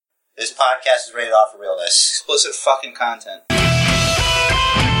This podcast is rated off for realness. Explicit fucking content.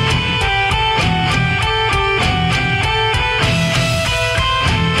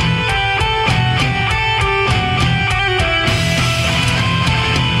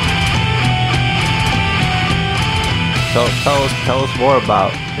 Tell us more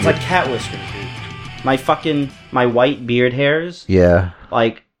about. It's like cat whiskers, dude. My white beard hairs. Yeah.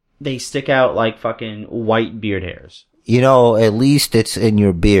 Like, they stick out like fucking white beard hairs. You know, at least it's in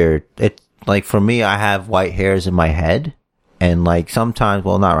your beard. It's like, for me, I have white hairs in my head. And like, sometimes,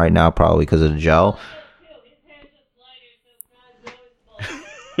 well, not right now, probably because of the gel.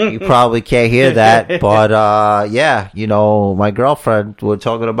 You probably can't hear that, but yeah, you know, my girlfriend was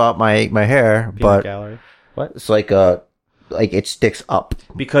talking about my hair, but gallery. What? It's like it sticks up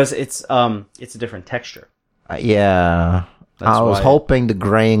because it's a different texture. Yeah, I was hoping the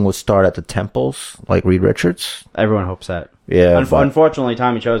graying would start at the temples, like Reed Richards. Everyone hopes that. Yeah, unfortunately,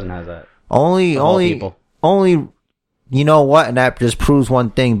 Tommy Chosen has that. Only. You know what? And that just proves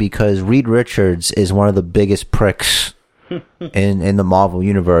one thing, because Reed Richards is one of the biggest pricks in the Marvel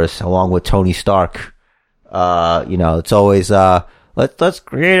universe, along with Tony Stark. You know, it's always let's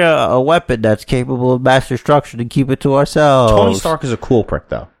create a weapon that's capable of mass destruction and keep it to ourselves. Tony Stark is a cool prick,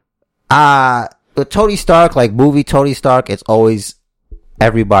 though. But Tony Stark, like movie Tony Stark, it's always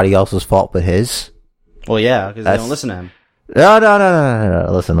everybody else's fault but his. Well, yeah, because they don't listen to him. No.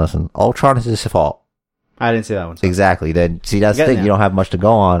 Listen. Ultron is his fault. I didn't see that one. So. Exactly. Then see, that's the thing. You don't have much to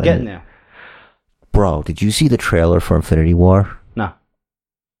go on. Getting there. Bro, did you see the trailer for Infinity War? No.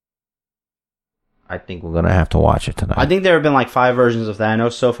 I think we're gonna have to watch it tonight. I think there have been like 5 versions of that. I know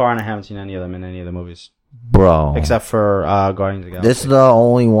so far, and I haven't seen any of them in any of the movies. Bro. Except for Guardians of the Galaxy. This is the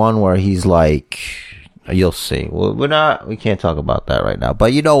only one where he's like, you'll see. We can't talk about that right now.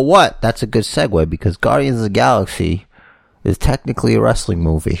 But you know what? That's a good segue, because Guardians of the Galaxy is technically a wrestling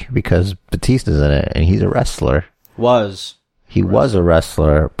movie, because Batista's in it, and he's a wrestler. He was a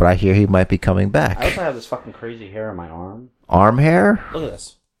wrestler, but I hear he might be coming back. I also have this fucking crazy hair on my arm. Arm hair? Look at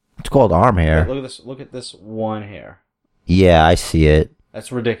this. It's called arm hair. Look at this. Look at this one hair. Yeah, I see it.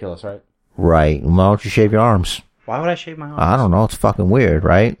 That's ridiculous, right? Right. Why don't you shave your arms? Why would I shave my arms? I don't know. It's fucking weird,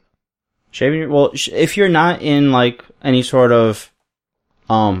 right? If you're not in like any sort of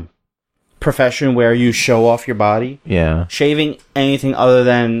profession where you show off your body, yeah, shaving anything other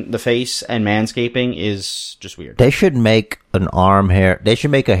than the face and manscaping is just weird. They should make an arm hair. They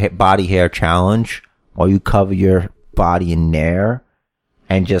should make a body hair challenge while you cover your body in nair,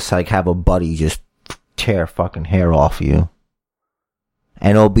 and just like have a buddy just tear fucking hair off you,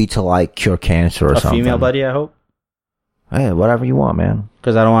 and it'll be to like cure cancer or something. A female buddy, I hope. Hey, whatever you want, man.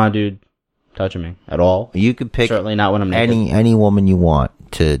 Because I don't want a dude touching me at all. You could pick certainly not when I'm naked. Any woman you want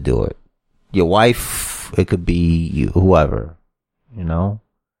to do it. Your wife, it could be you, whoever, you know,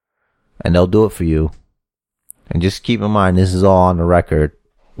 and they'll do it for you. And just keep in mind, this is all on the record.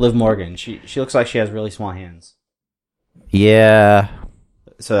 Liv Morgan, she looks like she has really small hands. Yeah.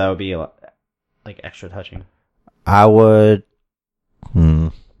 So that would be like extra touching. I would.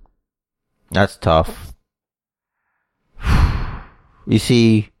 That's tough. You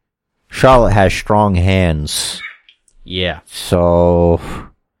see, Charlotte has strong hands. Yeah. So.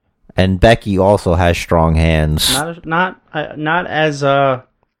 And Becky also has strong hands. Not as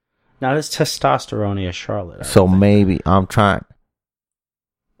testosterone as Charlotte. So maybe I'm trying.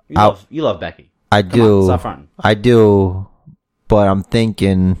 You love Becky. I do. On, stop fronting. I do, but I'm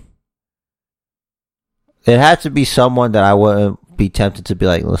thinking it had to be someone that I wouldn't be tempted to be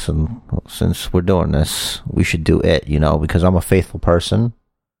like, listen, since we're doing this, we should do it, you know, because I'm a faithful person.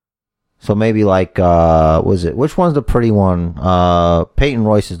 So maybe like, which one's the pretty one? Peyton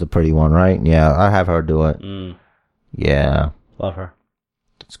Royce is the pretty one, right? Yeah, I have her do it. Yeah. Love her.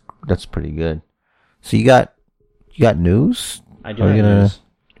 That's pretty good. So you got news? I do have news.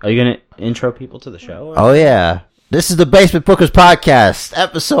 Are you gonna intro people to the show? Or? Oh yeah. This is the Basement Bookers Podcast,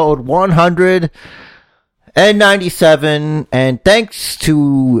 episode 197, and thanks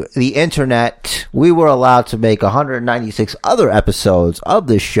to the internet, we were allowed to make 196 other episodes of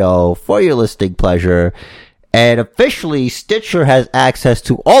this show for your listening pleasure, and officially Stitcher has access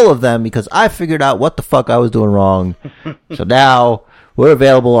to all of them because I figured out what the fuck I was doing wrong. So now we're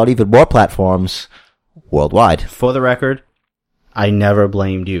available on even more platforms worldwide. For the record, I never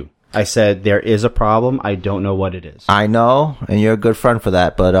blamed you. I said, there is a problem. I don't know what it is. I know, and you're a good friend for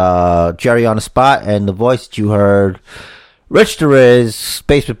that. But Jerry on the spot, and the voice that you heard, Rich Deriz,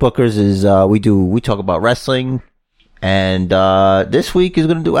 Basement Bookers, is we talk about wrestling, and this week is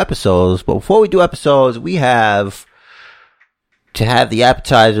going to do episodes. But before we do episodes, we have to have the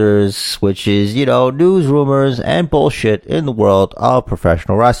appetizers, which is, news, rumors, and bullshit in the world of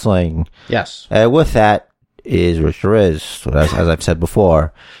professional wrestling. Yes. And with that is Rich Riz, as I've said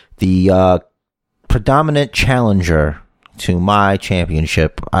before, the predominant challenger to my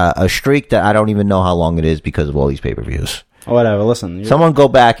championship, a streak that I don't even know how long it is because of all these pay-per-views. Whatever, listen. Someone go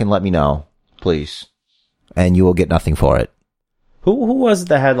back and let me know, please. And you will get nothing for it. Who was it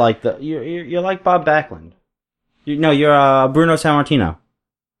that had like you're like Bob Backlund. You're Bruno Sammartino.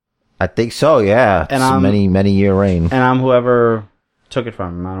 I think so, yeah. And it's many year reign. And I'm whoever took it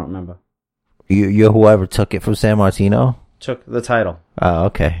from him. I don't remember. You're whoever took it from Sammartino? Took the title. Oh,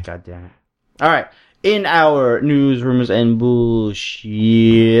 okay. God damn it. All right. In our news, rumors, and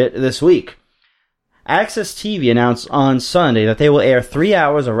bullshit this week, Access TV announced on Sunday that they will air 3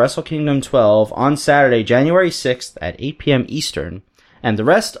 hours of Wrestle Kingdom 12 on Saturday, January 6th at 8 p.m. Eastern, and the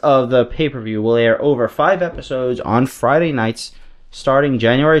rest of the pay-per-view will air over 5 episodes on Friday nights starting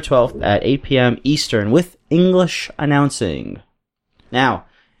January 12th at 8 p.m. Eastern with English announcing. Now,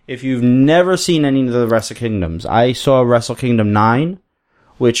 if you've never seen any of the Wrestle Kingdoms, I saw Wrestle Kingdom 9,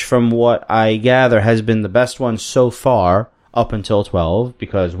 which from what I gather has been the best one so far up until 12,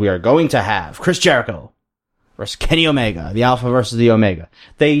 because we are going to have Chris Jericho versus Kenny Omega, the Alpha versus the Omega.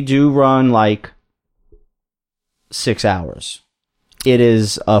 They do run like 6 hours. It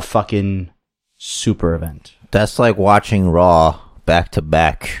is a fucking super event. That's like watching Raw back to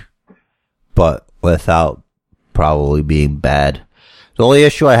back, but without probably being bad. The only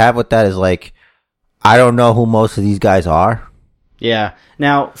issue I have with that is like, I don't know who most of these guys are. Yeah.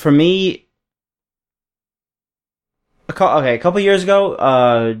 Now, for me, a couple years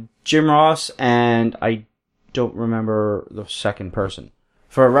ago, Jim Ross and I don't remember the second person.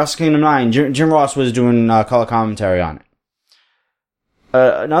 For Wrestle Kingdom 9, Jim Ross was doing color commentary on it.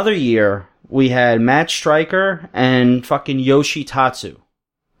 Another year, we had Matt Stryker and fucking Yoshi Tatsu.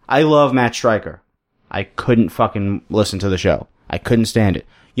 I love Matt Stryker. I couldn't fucking listen to the show. I couldn't stand it.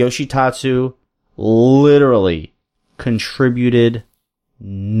 Yoshi Tatsu literally contributed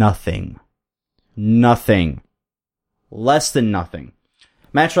nothing. Nothing. Less than nothing.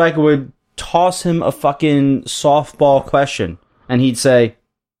 Matt Stryker would toss him a fucking softball question, and he'd say,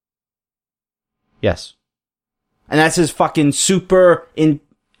 yes. And that's his fucking super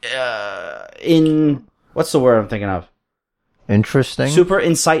what's the word I'm thinking of? Interesting. Super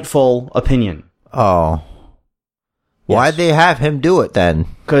insightful opinion. Oh. Why'd they have him do it then?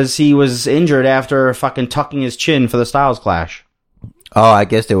 Because he was injured after fucking tucking his chin for the Styles Clash. Oh, I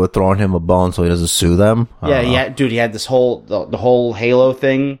guess they were throwing him a bone so he doesn't sue them? Yeah, dude, he had this whole, the whole Halo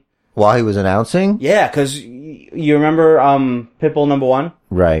thing. While he was announcing? Yeah, because you remember Pitbull number 1?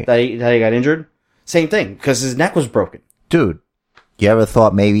 Right. That he got injured? Same thing, because his neck was broken. Dude, you ever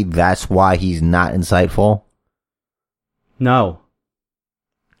thought maybe that's why he's not insightful? No.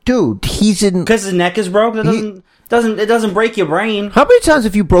 Dude, he's in... Because his neck is broke? It doesn't break your brain. How many times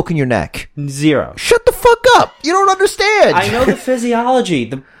have you broken your neck? 0. Shut the fuck up! You don't understand! I know the physiology.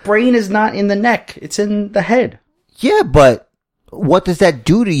 The brain is not in the neck. It's in the head. Yeah, but what does that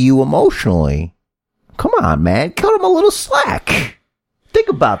do to you emotionally? Come on, man. Cut him a little slack. Think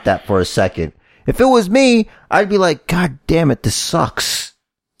about that for a second. If it was me, I'd be like, God damn it, this sucks.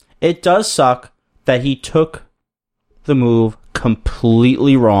 It does suck that he took the move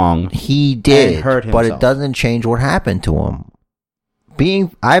completely wrong. He did, and hurt himself. But it doesn't change what happened to him.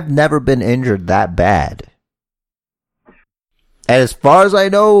 I've never been injured that bad. And as far as I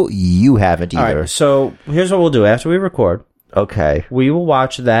know, you haven't either. All right, so here's what we'll do after we record. Okay. We will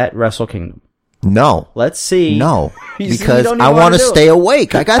watch that Wrestle Kingdom. No. Let's see. No. Because I want to stay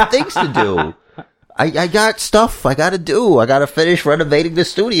awake. I got things to do. I got stuff I got to do. I got to finish renovating the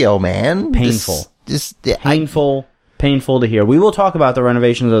studio, man. Painful. Painful to hear. We will talk about the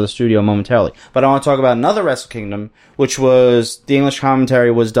renovations of the studio momentarily. But I want to talk about another Wrestle Kingdom, which was, the English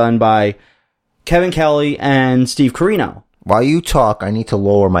commentary was done by Kevin Kelly and Steve Corino. While you talk, I need to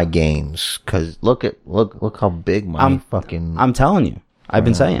lower my gains. Cause look how big my fucking... I'm telling you. I've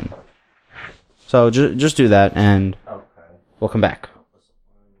been saying. So just do that and we'll come back.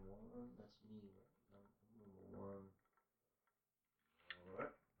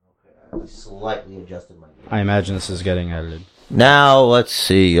 I slightly adjusted my gain. I imagine this is getting edited. Now, let's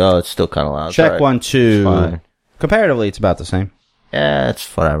see. Oh, it's still kind of loud. Check 1, 2. Fine. Comparatively, it's about the same. Yeah, it's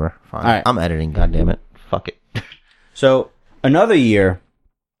whatever. Fine. All right. I'm editing, goddammit. Fuck it. So, another year,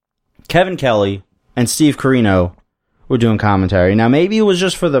 Kevin Kelly and Steve Corino were doing commentary. Now, maybe it was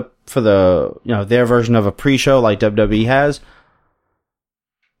just for the their version of a pre-show like WWE has.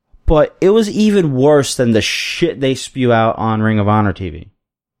 But it was even worse than the shit they spew out on Ring of Honor TV.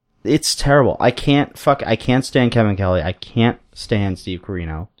 It's terrible. I can't stand Kevin Kelly. I can't stand Steve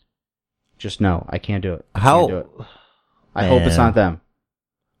Corino. Just no, I can't do it. I can't do it. I hope it's not them.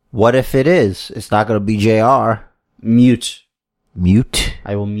 What if it is? It's not going to be JR. Mute.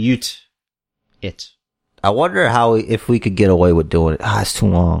 I will mute it. I wonder if we could get away with doing it. It's too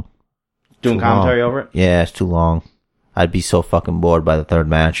long. Doing commentary over it? Yeah, it's too long. I'd be so fucking bored by the third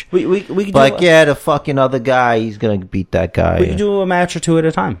match. We could like, the fucking other guy, he's going to beat that guy. We could do a match or two at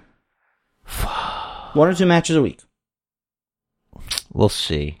a time. 1 or 2 matches a week. We'll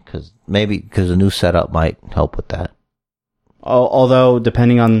see, because the new setup might help with that. Although,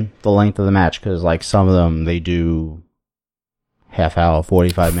 depending on the length of the match, because like some of them, they do half hour,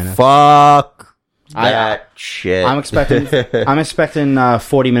 45 minutes. Fuck that shit. I'm expecting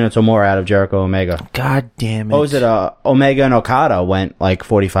 40 minutes or more out of Jericho Omega. God damn it. What was it? Omega and Okada went like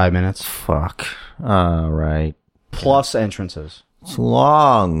 45 minutes. Fuck. Alright. Plus entrances. Too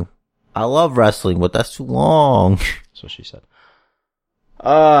long. I love wrestling, but that's too long. That's what she said.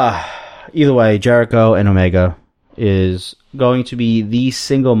 Either way, Jericho and Omega is going to be the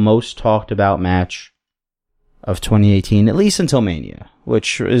single most talked about match of 2018, at least until Mania,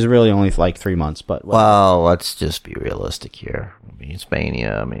 which is really only like 3 months. But well, let's just be realistic here. I mean, it's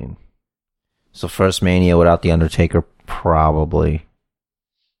Mania. I mean, it's the first Mania without the Undertaker, probably.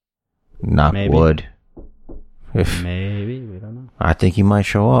 Knock wood. Maybe, we don't know. I think he might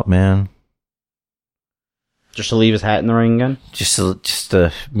show up, man. Just to leave his hat in the ring again? Just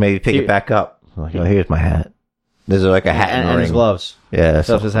to maybe pick it back up. Like, oh, here's my hat. There's like a hat in the ring. And his gloves. Yeah.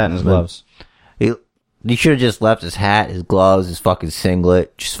 Stuff his hat and his gloves. He should have just left his hat, his gloves, his fucking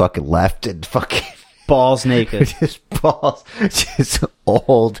singlet, just fucking left and fucking... Balls naked. Just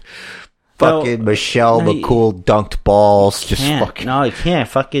old fucking Michelle McCool dunked balls. Just fucking... No, he can't.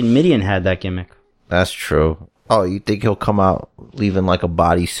 Fucking Midian had that gimmick. That's true. Oh, you think he'll come out leaving like a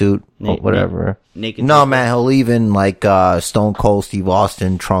bodysuit or whatever? Naked. No, man, he'll leave in like Stone Cold Steve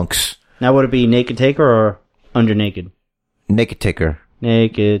Austin trunks. Now, would it be Naked Taker or Under Naked? Naked Taker.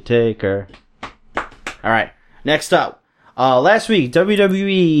 Naked Taker. All right. Next up. Last week,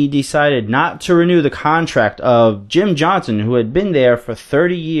 WWE decided not to renew the contract of Jim Johnson, who had been there for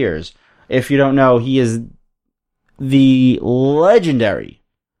 30 years. If you don't know, he is the legendary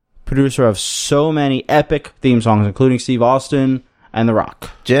producer of so many epic theme songs, including Steve Austin and The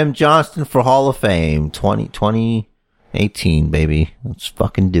Rock. Jim Johnston for Hall of Fame 2018, baby. Let's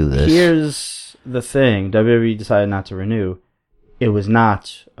fucking do this. Here's the thing. WWE decided not to renew. It was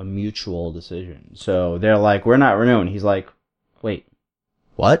not a mutual decision. So they're like, we're not renewing. He's like, wait,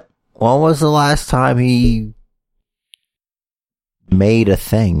 what? When was the last time he made a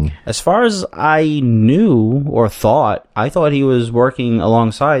thing? As far as I knew or thought, I thought he was working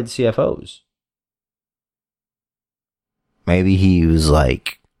alongside CFOs. Maybe he was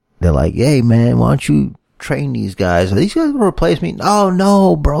like, they're like, hey man, why don't you train these guys? Are these guys gonna replace me? Oh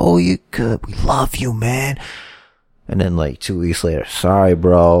no, bro, you could. We love you, man. And then like 2 weeks later, sorry,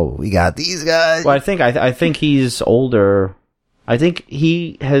 bro, we got these guys. Well, I think he's older. I think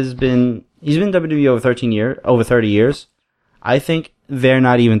he's been WWE over 30 years. I think they're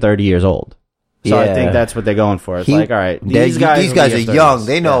not even 30 years old. So I think that's what they're going for. It's like, all right, these guys are young.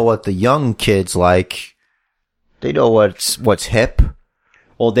 They know what the young kids like. They know what's hip.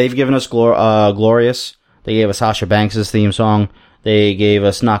 Well, they've given us Glorious. They gave us Sasha Banks' theme song. They gave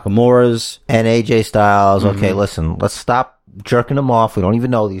us Nakamura's. And AJ Styles. Mm-hmm. Okay, listen, let's stop jerking them off. We don't even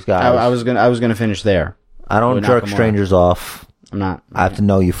know these guys. I was gonna finish there. I don't jerk strangers off. I'm not. I have to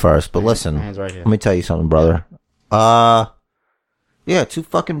know you first. But listen, my hand's right here. Let me tell you something, brother. Yeah, too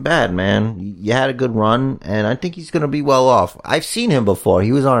fucking bad, man. You had a good run, and I think he's gonna be well off. I've seen him before.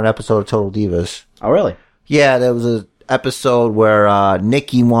 He was on an episode of Total Divas. Oh, really? Yeah, there was a episode where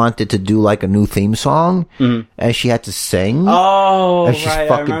Nikki wanted to do like a new theme song, and she had to sing. Oh, and she's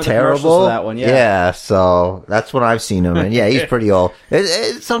fucking terrible. For that one, yeah. So that's when I've seen him, and yeah, he's pretty old.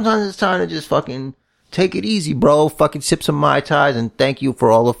 Sometimes it's time to just fucking take it easy, bro. Fucking sip some Mai Tais, and thank you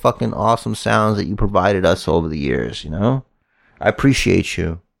for all the fucking awesome sounds that you provided us over the years. You know, I appreciate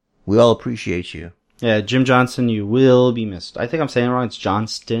you. We all appreciate you. Yeah, Jim Johnson, you will be missed. I think I'm saying it wrong. It's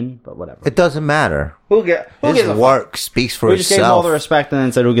Johnston, but whatever. It doesn't matter. His work speaks for itself. We just gave him all the respect and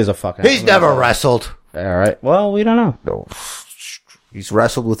then said, who gives a fuck? He's never wrestled. All right. Well, we don't know. No. He's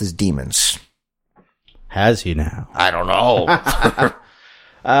wrestled with his demons. Has he now? I don't know.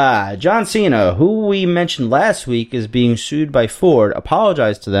 John Cena, who we mentioned last week is being sued by Ford,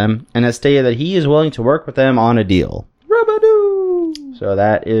 apologized to them and has stated that he is willing to work with them on a deal. Rabadoo! So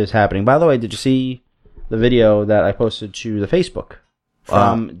that is happening. By the way, did you see the video that I posted to the Facebook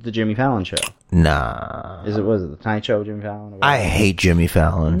from the Jimmy Fallon show. Nah. Was it the Tonight Show, Jimmy Fallon? I hate Jimmy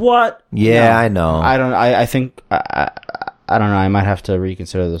Fallon. What? Yeah, No. I know. I think I don't know. I might have to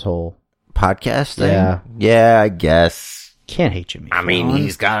reconsider this whole podcast thing. Yeah. Yeah, I guess. Can't hate Jimmy I mean, Fallon.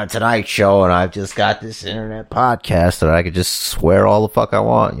 he's got a Tonight Show, and I've just got this internet podcast that I could just swear all the fuck I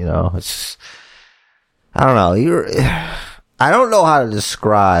want. You know, it's just, I don't know. I don't know how to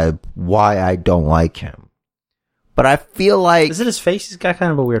describe why I don't like him, but I feel like Is it his face? He's got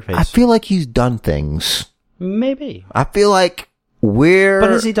kind of a weird face. I feel like he's done things. Maybe. I feel like we're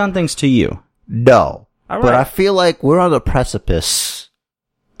But has he done things to you? no, All but right. I feel like we're on the precipice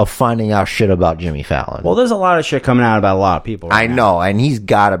of finding out shit about Jimmy Fallon. Well, there's a lot of shit coming out about a lot of people. I Right now. know, and he's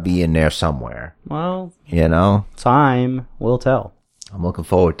got to be in there somewhere. Well, You know, time will tell. I'm looking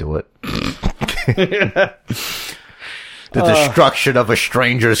forward to it. The destruction of a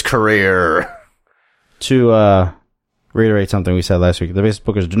stranger's career. To reiterate something we said last week, the basic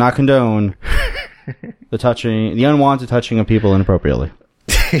bookers do not condone the unwanted touching of people inappropriately.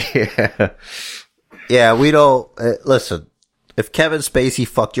 Yeah. Yeah, we don't, listen, if Kevin Spacey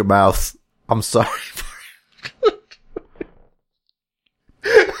fucked your mouth, I'm sorry.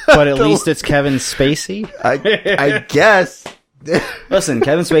 But at least it's Kevin Spacey. I guess. Listen,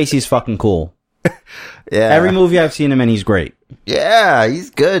 Kevin Spacey's fucking cool. Yeah. Every movie I've seen him in, he's great. Yeah, he's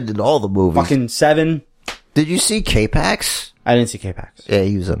good in all the movies. Fucking Seven. Did you see K-Pax? I didn't see K-Pax. Yeah,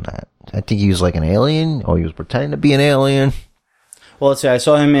 he was in that. I think he was like an alien, or he was pretending to be an alien. Well, let's see. I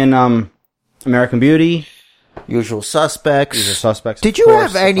saw him in American Beauty. Usual Suspects. These are suspects. Did of you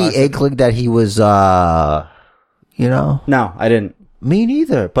course, have any classic. inkling that he was, you know? No, I didn't. Me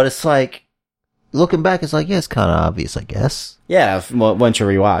neither. But it's like, looking back, it's like, yeah, it's kind of obvious, I guess. Yeah, once you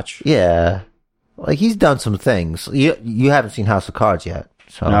rewatch. Yeah. Like, he's done some things. You haven't seen House of Cards yet.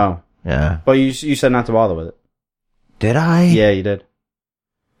 So, No. Yeah. But you said not to bother with it. Did I? Yeah, you did.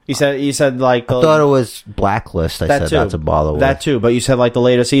 You said like I thought it was Blacklist. I that said too. not to bother with. That too, but you said like the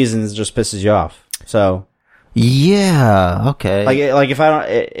later seasons just pisses you off. So Yeah. Okay. like if I don't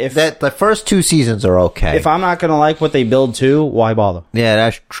if that the first two seasons are okay. if I'm not gonna like what they build to, why bother? Yeah,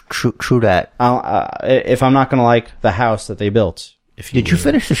 that's true. That. If I'm not gonna like the house that they built, Did you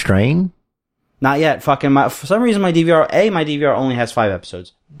finish The Strain? Not yet. For some reason, my DVR only has 5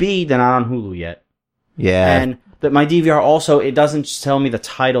 episodes. B, they're not on Hulu yet. Yeah. And that my DVR also, it doesn't just tell me the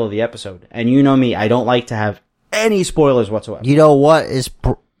title of the episode. And you know me, I don't like to have any spoilers whatsoever. You know what is?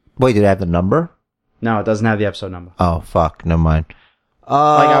 Wait, did I have the number? No, it doesn't have the episode number. Oh fuck, never mind.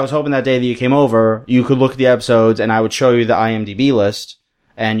 Like I was hoping that day that you came over, you could look at the episodes, and I would show you the IMDb list,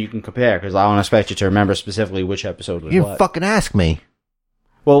 and you can compare. Because I don't expect you to remember specifically which episode was You what. fucking ask me.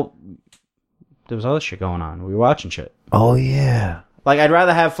 Well, there was other shit going on. We were watching shit. Oh yeah. Like, I'd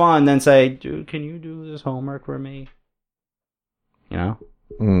rather have fun than say, dude, can you do this homework for me? You know?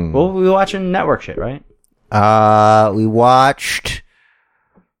 Well, we were watching network shit, right? We watched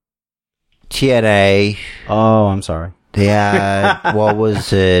TNA. Oh, I'm sorry. Yeah, what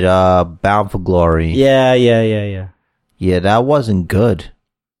was it? Bound for Glory. Yeah. Yeah, that wasn't good.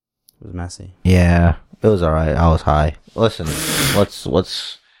 It was messy. Yeah, it was alright. I was high. Listen,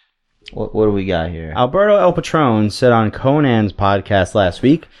 what do we got here? Alberto El Patron said on Conan's podcast last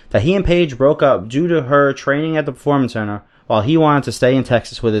week that he and Paige broke up due to her training at the Performance Center while he wanted to stay in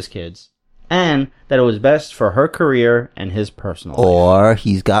Texas with his kids, and that it was best for her career and his personal life. Or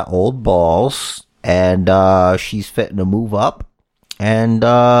he's got old balls, and she's fitting to move up, and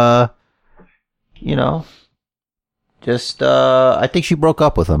you know, just I think she broke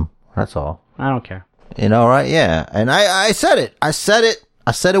up with him. That's all. I don't care. You know, right? Yeah, and I said it. I said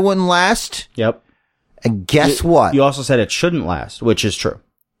it wouldn't last. Yep. And guess what? You also said it shouldn't last, which is true.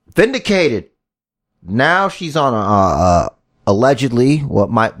 Vindicated. Now she's on allegedly what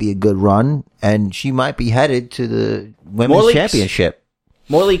might be a good run, and she might be headed to the women's championship.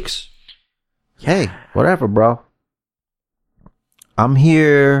 More leaks. Hey, whatever, bro. I'm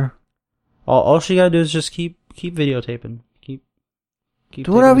here. All she gotta do is just keep videotaping. Keep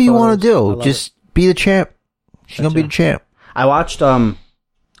Do whatever taking you want to photos. I do. love Just be the champ. She's That's gonna be it. the champ. I watched, cause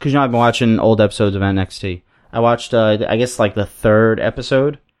you know I've been watching old episodes of NXT. I watched, I guess like the 3rd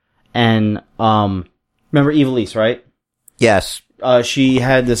episode, and, remember Evilise, right? Yes. She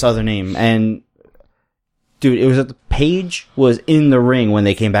had this other name, and, dude, it was at the Paige was in the ring when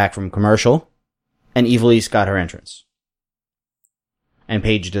they came back from commercial, and Evilise got her entrance. And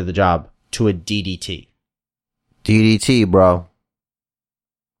Paige did the job to a DDT. DDT, bro.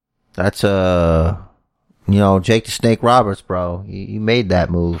 That's you know, Jake the Snake Roberts, bro. He made that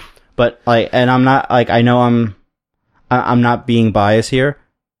move. But like, and I'm not like, I know I'm not being biased here.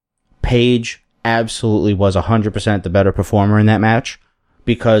 Paige absolutely was 100% the better performer in that match.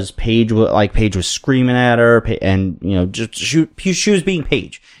 because Paige was screaming at her, and just she was being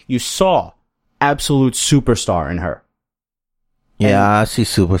Paige. You saw absolute superstar in her. Yeah, I see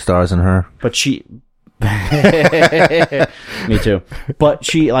superstars in her. But she, me too. But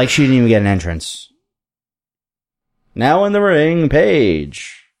she didn't even get an entrance. Now in the ring,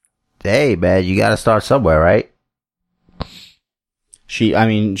 Paige. Hey, man, you got to start somewhere, right? She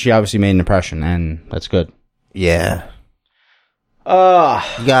obviously made an impression, and that's good. Yeah.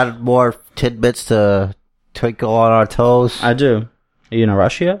 You got more tidbits to twinkle on our toes? I do. Are you in a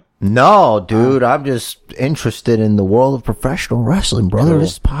rush yet? No, dude. I'm just interested in the world of professional wrestling, brother. Cool.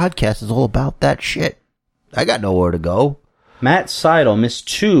 This podcast is all about that shit. I got nowhere to go. Matt Sydal missed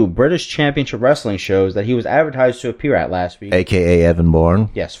 2 British Championship Wrestling shows that he was advertised to appear at last week. A.K.A. Evan Bourne.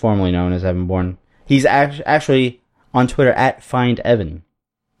 Yes, formerly known as Evan Bourne. He's actually on Twitter at FindEvan.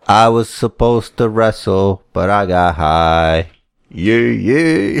 I was supposed to wrestle, but I got high.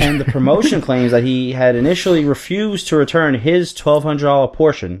 Yeah. And the promotion claims that he had initially refused to return his $1,200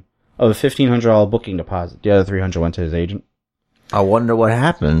 portion of a $1,500 booking deposit. The other $300 went to his agent. I wonder what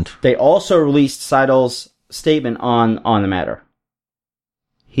happened. They also released Sydal's statement on the matter.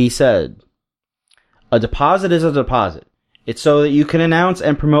 He said, "A deposit is a deposit. It's so that you can announce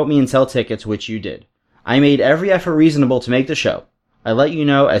and promote me and sell tickets, which you did. I made every effort reasonable to make the show. I let you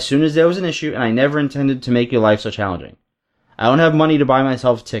know as soon as there was an issue, and I never intended to make your life so challenging. I don't have money to buy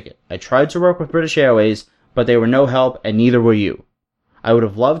myself a ticket. I tried to work with British Airways, but they were no help, and neither were you. I would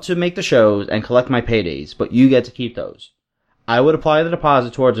have loved to make the shows and collect my paydays, but you get to keep those. I would apply the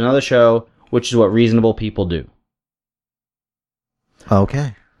deposit towards another show, which is what reasonable people do."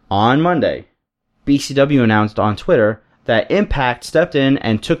 Okay. On Monday, BCW announced on Twitter that Impact stepped in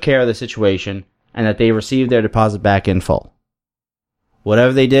and took care of the situation, and that they received their deposit back in full.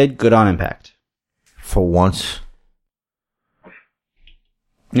 Whatever they did, good on Impact. For once.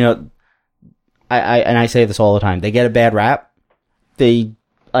 I say this all the time. They get a bad rap. They,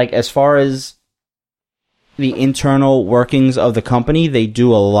 as far as the internal workings of the company, they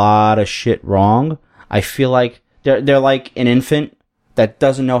do a lot of shit wrong. I feel like they're like an infant that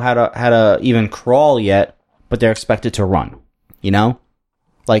doesn't know how to even crawl yet, but they're expected to run.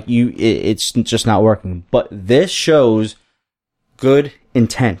 It's just not working. But this shows good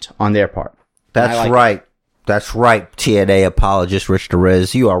intent on their part. That's right. That's right, TNA apologist Rich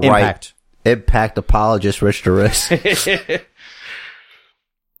DeRiz. You are Impact. Right. Impact apologist Rich DeRiz.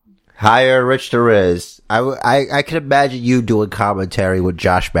 Hire Rich DeRiz. I can imagine you doing commentary with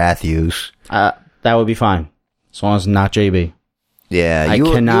Josh Matthews. That would be fine. As long as it's not JB. Yeah,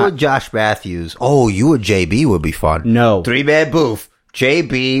 you and Josh Matthews. Oh, you and JB would be fun. No. 3-man booth.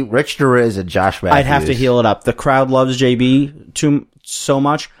 JB, Rich DeRiz, and Josh Matthews. I'd have to heal it up. The crowd loves JB so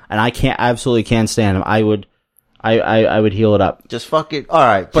much, and I absolutely can't stand him. I would heal it up. Just fucking,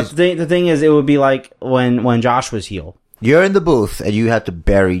 alright. But the thing is, it would be like when Josh was heel. You're in the booth, and you have to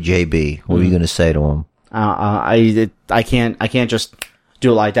bury JB. What are you going to say to him? I can't just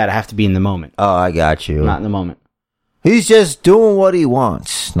do it like that. I have to be in the moment. Oh, I got you. Not in the moment. He's just doing what he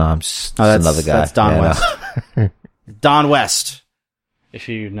wants. No, that's another guy. That's Don West. Don West. If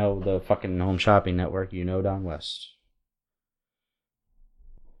you know the fucking Home Shopping Network, you know Don West.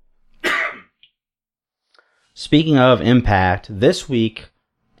 Speaking of Impact, this week,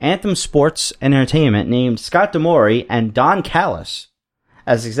 Anthem Sports and Entertainment named Scott D'Amore and Don Callis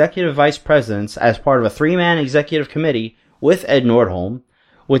as executive vice presidents as part of a 3-man executive committee with Ed Nordholm,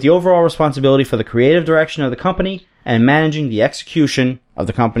 with the overall responsibility for the creative direction of the company and managing the execution of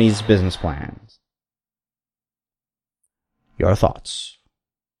the company's business plans. Your thoughts?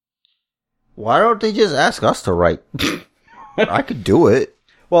 Why don't they just ask us to write? I could do it.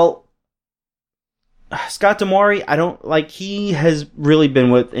 Well, Scott D'Amore, he has really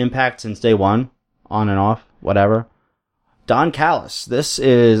been with Impact since day one, on and off, whatever. Don Callis, this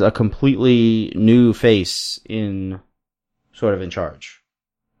is a completely new face in charge.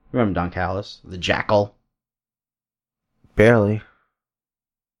 Remember Don Callis, the Jackal? Barely.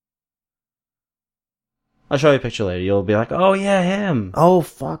 I'll show you a picture later. You'll be like, oh yeah, him. Oh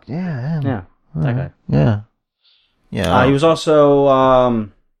fuck, yeah, him. Yeah, that guy. Yeah. Yeah. He was also,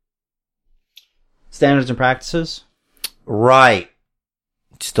 Standards and Practices. Right.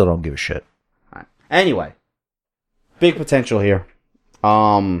 Still don't give a shit. Right. Anyway. Big potential here.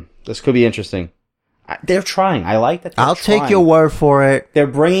 This could be interesting. They're trying. I like that. I'll take your word for it. They're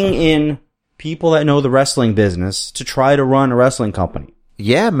bringing in people that know the wrestling business to try to run a wrestling company.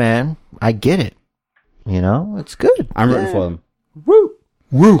 Yeah, man. I get it. It's good. I'm rooting for them. Woo!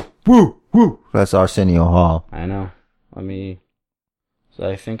 Woo! Woo! Woo! That's Arsenio Hall. I know. So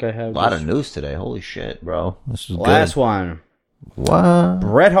I think I have a lot of news today. Holy shit, bro. This is last good. one. What?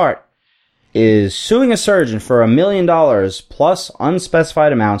 Bret Hart is suing a surgeon for $1 million plus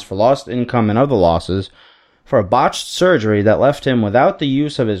unspecified amounts for lost income and other losses for a botched surgery that left him without the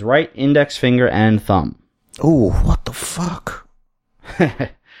use of his right index finger and thumb. Ooh, what the fuck?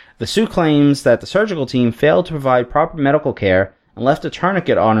 The suit claims that the surgical team failed to provide proper medical care and left a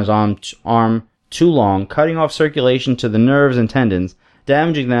tourniquet on his arm too long, cutting off circulation to the nerves and tendons,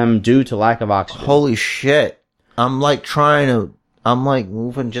 damaging them due to lack of oxygen. Holy shit. I'm like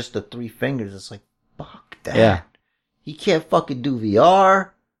moving just the 3 fingers. It's like, fuck that. Yeah. He can't fucking do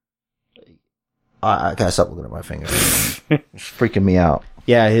VR. I gotta stop looking at my fingers. It's freaking me out.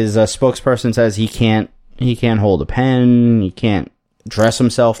 Yeah, his spokesperson says he can't hold a pen, he can't dress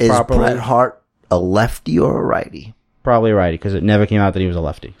himself properly. Is Bret Hart a lefty or a righty? Probably a righty, because it never came out that he was a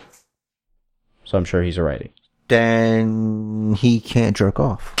lefty. So I'm sure he's a righty. Then he can't jerk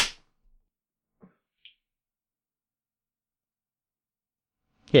off.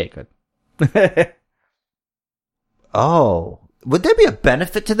 Yeah, he could. Oh. Would there be a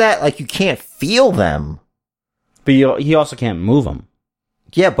benefit to that? Like, you can't feel them. But he also can't move them.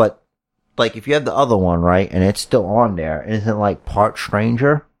 Yeah, but, like, if you have the other one, right, and it's still on there, isn't it, like, part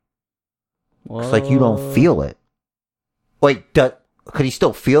stranger? It's like you don't feel it. Wait, could he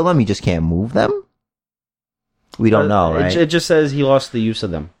still feel them? He just can't move them? We don't know, right? It just says he lost the use of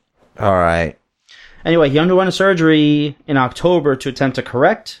them. All right. Anyway, he underwent a surgery in October to attempt to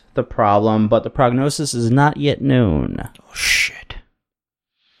correct the problem, but the prognosis is not yet known. Oh, shit.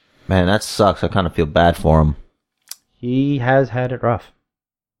 Man, that sucks. I kind of feel bad for him. He has had it rough.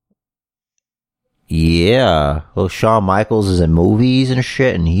 Yeah. Well, Shawn Michaels is in movies and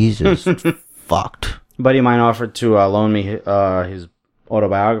shit, and he's just fucked. A buddy of mine offered to loan me his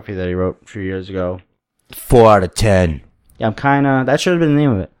autobiography that he wrote a few years ago. 4 out of 10. Yeah, I'm kind of... That should have been the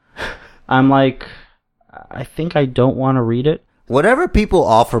name of it. I'm like... I think I don't want to read it. Whenever people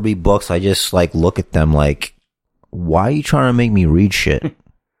offer me books, I just, like, look at them like, why are you trying to make me read shit?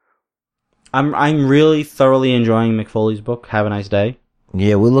 I'm really thoroughly enjoying McFoley's book, Have a Nice Day.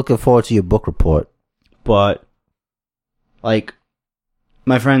 Yeah, we're looking forward to your book report. But, like,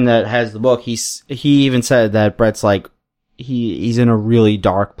 my friend that has the book, he even said that Brett's like, he's in a really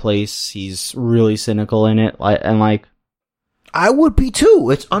dark place. He's really cynical in it. And I would be too.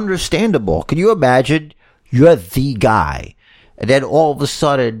 It's understandable. Can you imagine? You're the guy. And then all of a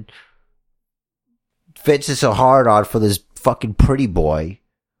sudden, Vince is a hard-on for this fucking pretty boy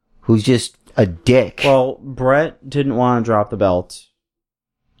who's just a dick. Well, Brett didn't want to drop the belt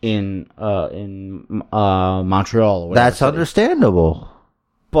in Montreal or whatever. That's understandable.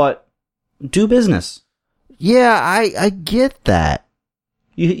 But do business. Yeah, I get that.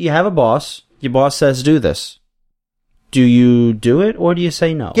 You have a boss. Your boss says do this. Do you do it or do you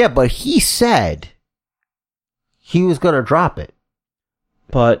say no? Yeah, but he said he was going to drop it.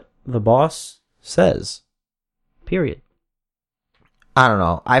 But the boss says. Period. I don't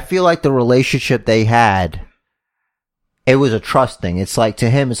know. I feel like the relationship they had, it was a trust thing. It's like, to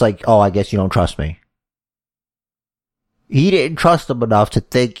him, it's like, oh, I guess you don't trust me. He didn't trust him enough to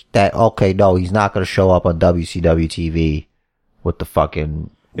think that, okay, no, he's not going to show up on WCW TV with the fucking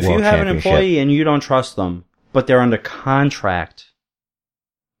If World you have an Championship. employee and you don't trust them, but they're under contract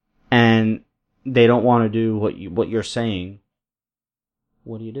and they don't want to do what you're saying,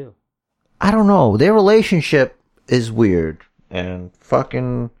 what do you do? I don't know. Their relationship is weird. And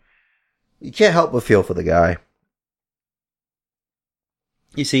fucking, you can't help but feel for the guy.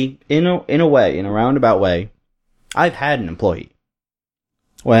 You see, in a way, in a roundabout way, I've had an employee.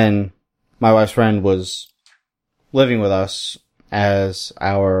 When my wife's friend was living with us as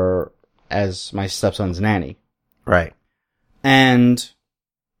my stepson's nanny. Right. And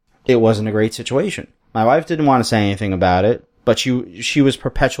it wasn't a great situation. My wife didn't want to say anything about it, but she was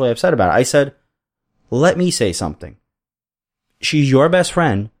perpetually upset about it. I said, let me say something. She's your best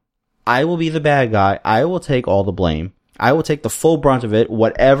friend. I will be the bad guy. I will take all the blame. I will take the full brunt of it,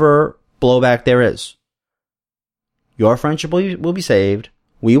 whatever blowback there is. Your friendship will be saved.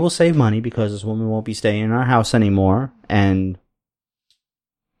 We will save money because this woman won't be staying in our house anymore and,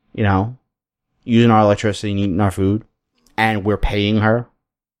 using our electricity and eating our food. And we're paying her.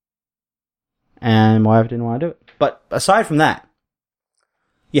 And my wife didn't want to do it. But aside from that,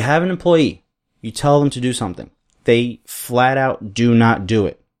 you have an employee. You tell them to do something. They flat out do not do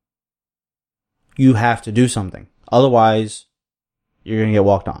it. You have to do something. Otherwise, you're going to get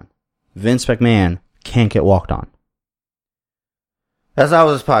walked on. Vince McMahon can't get walked on. That's not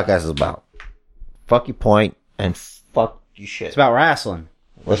what this podcast is about. Fuck your point and fuck your shit. It's about wrestling,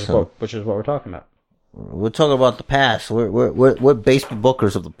 which is Listen. what we're talking about. We're talking about the past. We're basement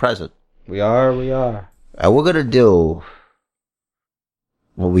bookers of the present. We are. And we're gonna do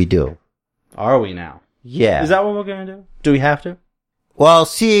what we do. Are we now? Yeah. Is that what we're going to do? Do we have to? Well,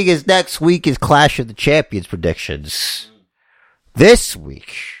 seeing as next week is Clash of the Champions predictions, this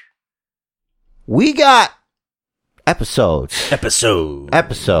week, we got episodes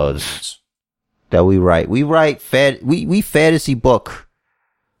that we write. We write, we fantasy book.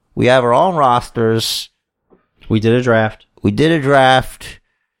 We have our own rosters. We did a draft.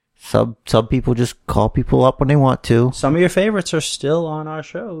 Some people just call people up when they want to. Some of your favorites are still on our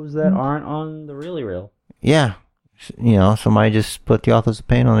shows that aren't on the Really Real. Yeah. You know, somebody just put the Authors of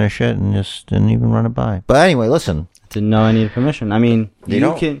Pain on their shit and just didn't even run it by. But anyway, listen. Didn't know I needed permission. I mean,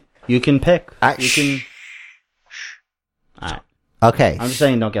 you can pick. Alright. Okay. I'm just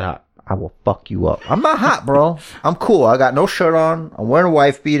saying don't get hot. I will fuck you up. I'm not hot, bro. I'm cool. I got no shirt on. I'm wearing a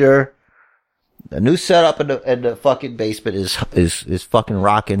wife beater. The new setup in the fucking basement is fucking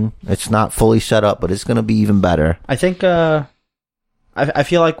rocking. It's not fully set up, but it's gonna be even better. I think, I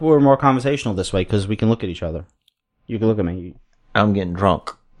feel like we're more conversational this way because we can look at each other. You can look at me. I'm getting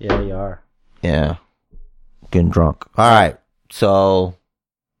drunk. Yeah, you are. Yeah. Getting drunk. Alright. So,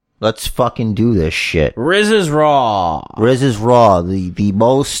 let's fucking do this shit. Riz is Raw. The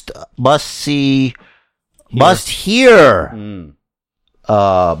most must-see, must-hear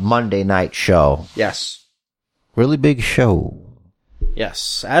Monday night show. Yes. Really big show.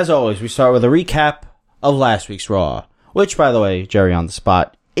 Yes. As always, we start with a recap of last week's Raw. Which, by the way, Jerry on the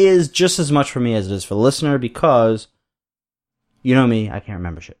spot, is just as much for me as it is for the listener because, you know me, I can't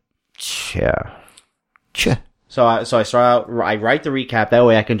remember shit. Yeah. So I start out, I write the recap, that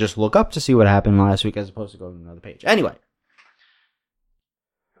way I can just look up to see what happened last week as opposed to go to another page. Anyway.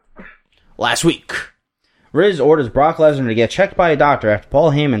 Last week, Riz orders Brock Lesnar to get checked by a doctor after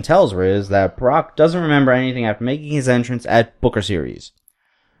Paul Heyman tells Riz that Brock doesn't remember anything after making his entrance at Booker Series.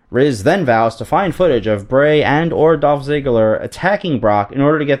 Riz then vows to find footage of Bray and or Dolph Ziggler attacking Brock in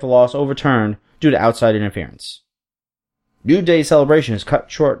order to get the loss overturned due to outside interference. New Day celebration is cut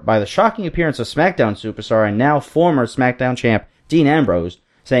short by the shocking appearance of SmackDown superstar and now former SmackDown champ Dean Ambrose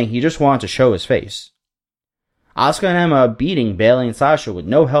saying he just wanted to show his face. Asuka and Emma beating Bayley and Sasha with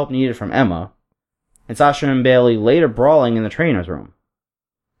no help needed from Emma, and Sasha and Bayley later brawling in the trainer's room.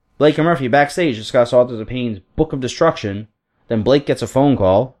 Blake and Murphy backstage discuss Authors of Pain's Book of Destruction, then Blake gets a phone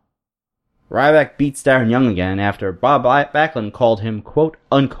call. Ryback beats Darren Young again after Bob Backlund called him, quote,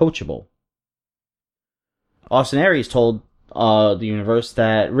 uncoachable. Austin Aries told the universe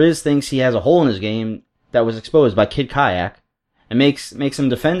that Riz thinks he has a hole in his game that was exposed by Kid Kayak, and makes him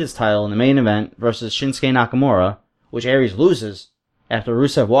defend his title in the main event versus Shinsuke Nakamura, which Aries loses after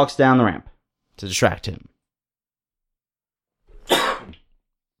Rusev walks down the ramp to distract him.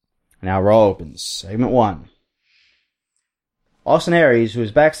 Now Raw opens. Segment 1. Austin Aries, who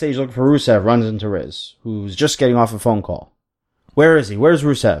is backstage looking for Rusev, runs into Riz, who's just getting off a phone call. Where is he? Where's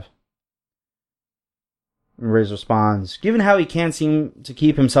Rusev? And Riz responds, given how he can't seem to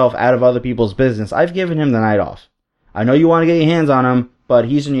keep himself out of other people's business, I've given him the night off. I know you want to get your hands on him, but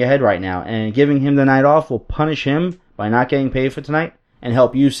he's in your head right now, and giving him the night off will punish him by not getting paid for tonight and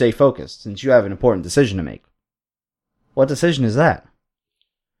help you stay focused, since you have an important decision to make. What decision is that?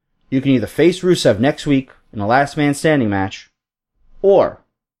 You can either face Rusev next week in a last man standing match, or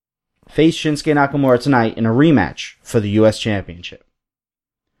face Shinsuke Nakamura tonight in a rematch for the US Championship.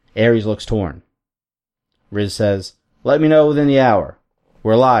 Aries looks torn. Riz says, let me know within the hour.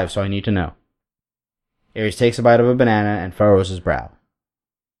 We're live, so I need to know. Aries takes a bite of a banana and furrows his brow.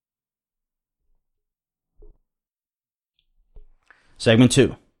 Segment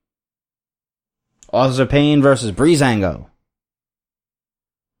 2. Authors of Pain versus Breezango.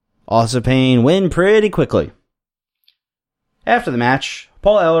 Authors of Pain win pretty quickly. After the match,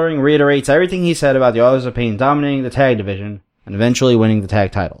 Paul Ellering reiterates everything he said about the Authors of Pain dominating the tag division and eventually winning the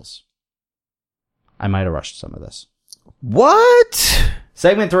tag titles. I might have rushed some of this. What?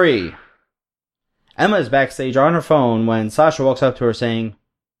 Segment 3. Emma is backstage on her phone when Sasha walks up to her saying,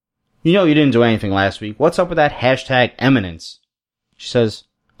 you know you didn't do anything last week. What's up with that hashtag eminence? She says,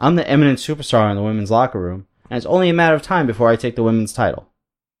 I'm the eminent superstar in the women's locker room, and it's only a matter of time before I take the women's title.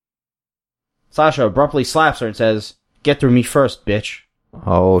 Sasha abruptly slaps her and says, get through me first, bitch.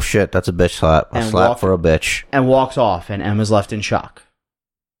 Oh shit, that's a bitch slap. A slap for a bitch. And walks off, and Emma's left in shock.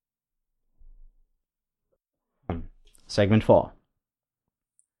 Segment 4.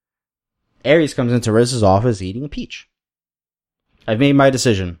 Aries comes into Riz's office eating a peach. I've made my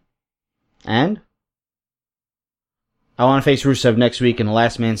decision. And? I want to face Rusev next week in a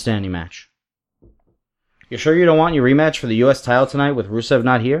last man standing match. You sure you don't want your rematch for the US title tonight with Rusev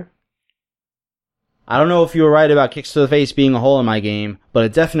not here? I don't know if you were right about kicks to the face being a hole in my game, but a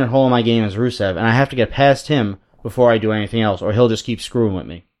definite hole in my game is Rusev, and I have to get past him before I do anything else, or he'll just keep screwing with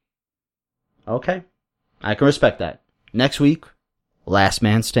me. Okay, I can respect that. Next week, Last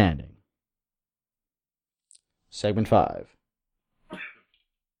Man Standing. Segment 5.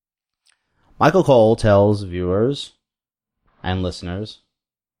 Michael Cole tells viewers and listeners,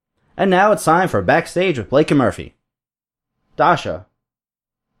 and now it's time for Backstage with Blake and Murphy. Dasha,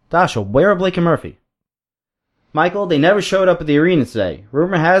 where are Blake and Murphy? Michael, they never showed up at the arena today.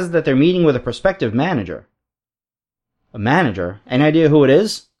 Rumor has it that they're meeting with a prospective manager. A manager? Any idea who it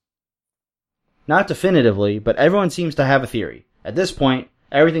is? Not definitively, but everyone seems to have a theory. At this point,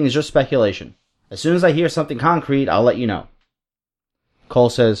 everything is just speculation. As soon as I hear something concrete, I'll let you know. Cole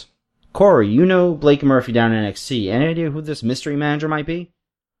says, Corey, you know Blake and Murphy down in NXT. Any idea who this mystery manager might be?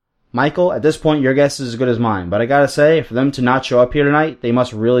 Michael, at this point, your guess is as good as mine, but I gotta say, for them to not show up here tonight, they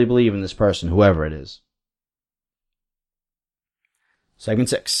must really believe in this person, whoever it is. Segment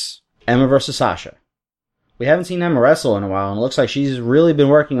 6. Emma vs. Sasha. We haven't seen Emma wrestle in a while, and it looks like she's really been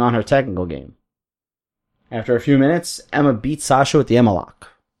working on her technical game. After a few minutes, Emma beats Sasha with the Emma lock.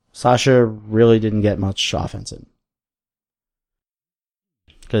 Sasha really didn't get much offense in,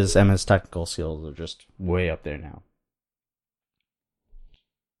 because Emma's technical skills are just way up there now.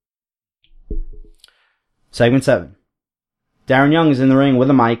 Segment 7. Darren Young is in the ring with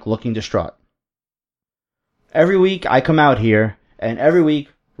a mic looking distraught. Every week I come out here, and every week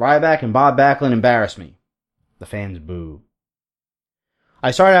Ryback and Bob Backlund embarrass me. The fans boo.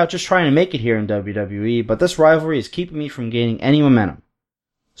 I started out just trying to make it here in WWE, but this rivalry is keeping me from gaining any momentum.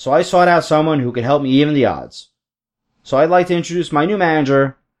 So I sought out someone who could help me even the odds. So I'd like to introduce my new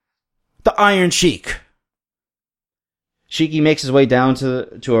manager, the Iron Sheik. Sheiky makes his way down to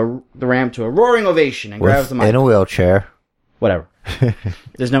the ramp to a roaring ovation and grabs the mic. In a wheelchair. Whatever.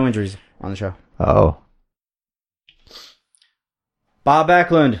 There's no injuries on the show. Oh. Bob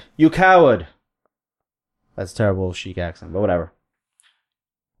Backlund, you coward. That's a terrible Sheik accent, but whatever.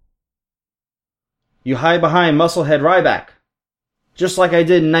 You hide behind Musclehead Ryback. Just like I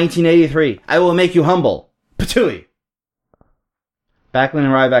did in 1983. I will make you humble. Patooey. Backlund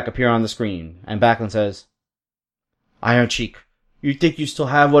and Ryback appear on the screen, and Backlund says, Iron Sheik, you think you still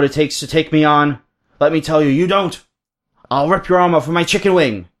have what it takes to take me on? Let me tell you, you don't. I'll rip your arm off with my chicken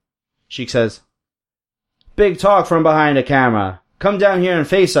wing. Sheik says, big talk from behind the camera. Come down here and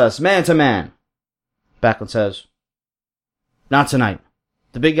face us, man to man. Backlund says, not tonight.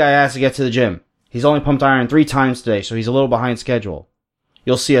 The big guy has to get to the gym. He's only pumped iron 3 times today, so he's a little behind schedule.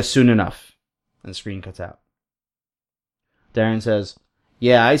 You'll see us soon enough. And the screen cuts out. Darren says,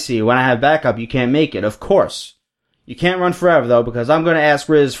 yeah, I see. When I have backup, you can't make it. Of course. You can't run forever, though, because I'm going to ask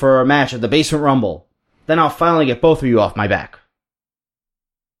Riz for a match at the Basement Rumble. Then I'll finally get both of you off my back.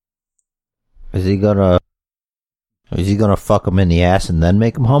 Is he gonna fuck him in the ass and then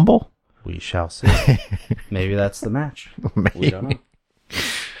make him humble? We shall see. Maybe that's the match. Maybe. We don't know.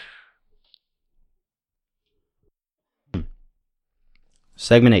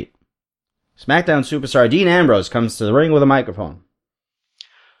 Segment 8. Smackdown superstar Dean Ambrose comes to the ring with a microphone.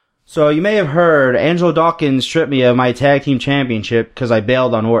 So you may have heard Angelo Dawkins stripped me of my tag team championship because I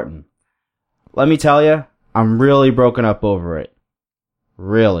bailed on Orton. Let me tell you, I'm really broken up over it.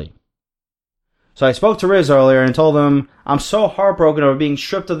 Really. So I spoke to Riz earlier and told him I'm so heartbroken over being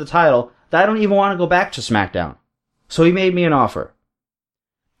stripped of the title that I don't even want to go back to SmackDown. So he made me an offer.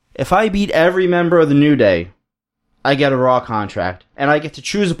 If I beat every member of the New Day, I get a Raw contract, and I get to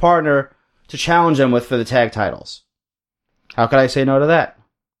choose a partner to challenge them with for the tag titles. How could I say no to that?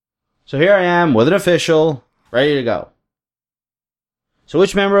 So here I am with an official, ready to go. So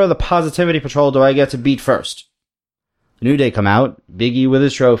which member of the Positivity Patrol do I get to beat first? The New Day come out, Big E with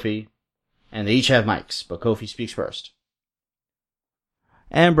his trophy, and they each have mics, but Kofi speaks first.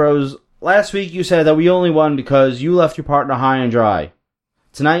 Ambrose, last week you said that we only won because you left your partner high and dry.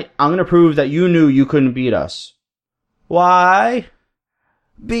 Tonight, I'm going to prove that you knew you couldn't beat us. Why?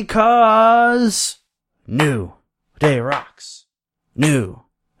 Because New Day rocks. New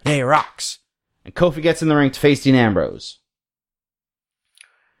Day rocks. And Kofi gets in the ring to face Dean Ambrose.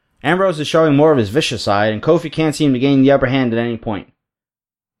 Ambrose is showing more of his vicious side, and Kofi can't seem to gain the upper hand at any point.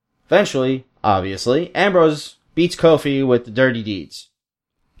 Eventually, obviously, Ambrose beats Kofi with the dirty deeds.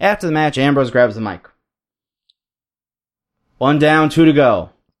 After the match, Ambrose grabs the mic. 1 down, 2 to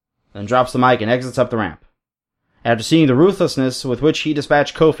go. Then drops the mic and exits up the ramp. After seeing the ruthlessness with which he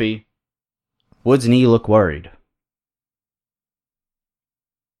dispatched Kofi, Woods and E look worried.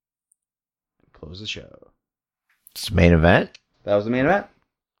 Close the show. It's the main event? That was the main event.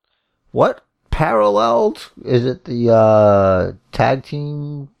 What paralleled? Is it the tag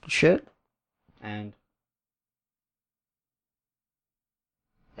team shit? And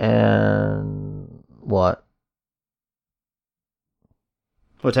what?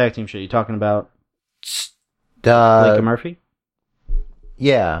 What tag team shit? You talking about? Blake and Murphy?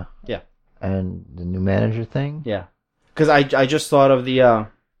 Yeah. Yeah. And the new manager thing? Yeah. Because I just thought of the,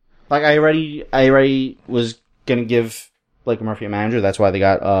 like, I already was gonna give Blake and Murphy a manager. That's why they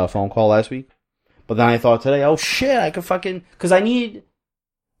got a phone call last week. But then I thought today, oh shit, I could fucking, because I need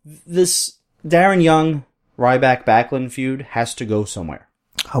this Darren Young, Ryback, Backlund feud has to go somewhere.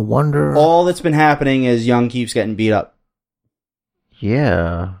 I wonder. All that's been happening is Young keeps getting beat up.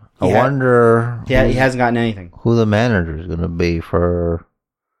 Yeah. I wonder. Yeah, he hasn't gotten anything. Who the manager is going to be for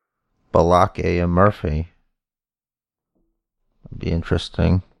Balake and Murphy. That'd be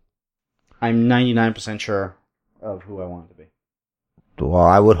interesting. I'm 99% sure of who I want it to be. Well,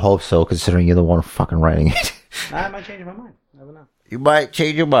 I would hope so, considering you're the one fucking writing it. I might change my mind. Never know. You might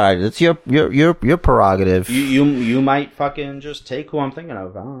change your mind. It's your prerogative. You might fucking just take who I'm thinking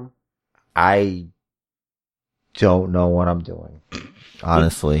of. I don't know. I don't know what I'm doing.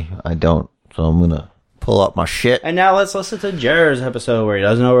 Honestly, I don't. So I'm gonna pull up my shit. And now let's listen to Jer's episode where he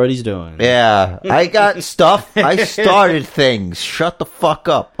doesn't know what he's doing. Yeah, I got stuff. I started things. Shut the fuck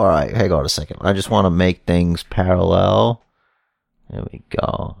up. All right, hang on a second. I just want to make things parallel. There we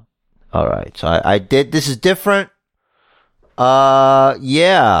go. All right, so I did. This is different.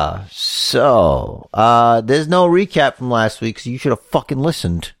 Yeah. So, there's no recap from last week, so you should have fucking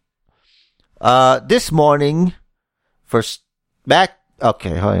listened. This morning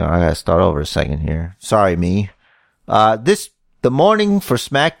okay, hold on, I gotta start over a second here. Sorry, me. The morning for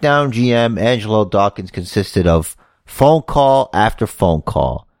Smackdown GM Angelo Dawkins consisted of phone call after phone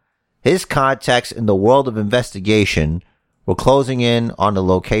call. His contacts in the world of investigation were closing in on the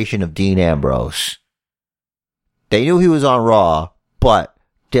location of Dean Ambrose. They knew he was on Raw, but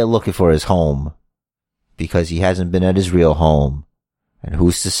they're looking for his home because he hasn't been at his real home. And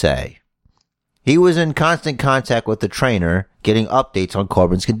who's to say? He was in constant contact with the trainer, getting updates on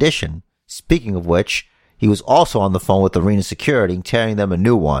Corbin's condition. Speaking of which, he was also on the phone with arena security, tearing them a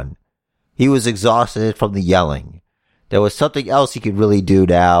new one. He was exhausted from the yelling. There was something else he could really do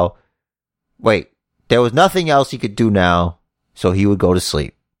now. There was nothing else he could do now, so he would go to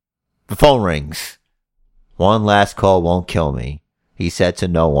sleep. The phone rings. One last call won't kill me, he said to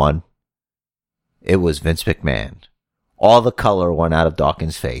no one. It was Vince McMahon. All the color went out of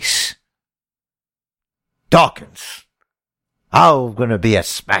Dawkins' face. Dawkins, I'm gonna be at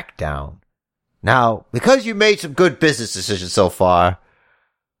Smackdown. Now, because you made some good business decisions so far,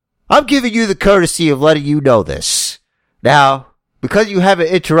 I'm giving you the courtesy of letting you know this. Now, because you haven't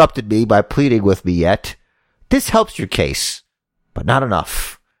interrupted me by pleading with me yet, this helps your case, but not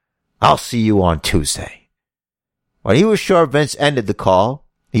enough. I'll see you on Tuesday. When he was sure Vince ended the call,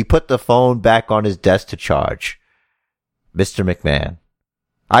 he put the phone back on his desk to charge. Mr. McMahon,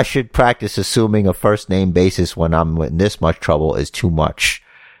 I should practice assuming a first name basis when I'm in this much trouble is too much.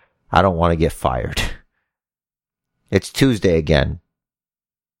 I don't want to get fired. It's Tuesday again.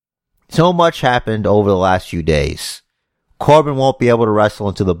 So much happened over the last few days. Corbin won't be able to wrestle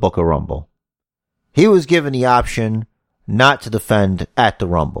into the Book of Rumble. He was given the option not to defend at the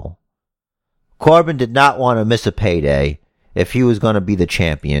Rumble. Corbin did not want to miss a payday. If he was going to be the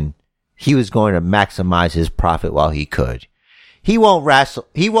champion, he was going to maximize his profit while he could. He won't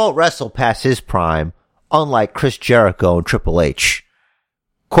wrestle past his prime, unlike Chris Jericho and Triple H.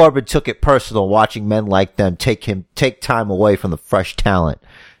 Corbin took it personal watching men like them take time away from the fresh talent,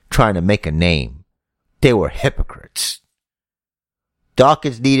 trying to make a name. They were hypocrites.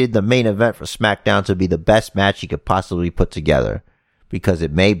 Dawkins needed the main event for SmackDown to be the best match he could possibly put together, because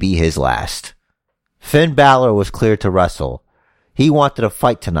it may be his last. Finn Balor was cleared to wrestle. He wanted a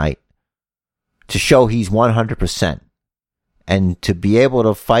fight tonight to show he's 100%. And to be able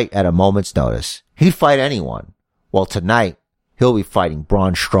to fight at a moment's notice. He'd fight anyone. Well, tonight, he'll be fighting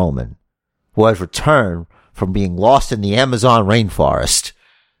Braun Strowman, who has returned from being lost in the Amazon rainforest.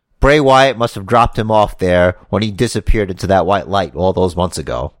 Bray Wyatt must have dropped him off there when he disappeared into that white light all those months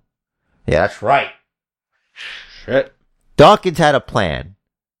ago. Yeah, that's right. Shit. Dawkins had a plan.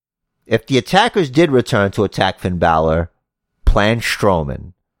 If the attackers did return to attack Finn Balor, plan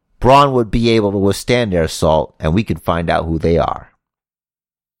Strowman. Braun would be able to withstand their assault, and we can find out who they are.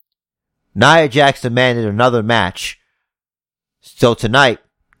 Nia Jax demanded another match, so tonight,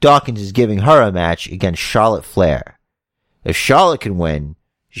 Dawkins is giving her a match against Charlotte Flair. If Charlotte can win,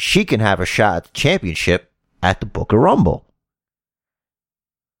 she can have a shot at the championship at the Book of Rumble.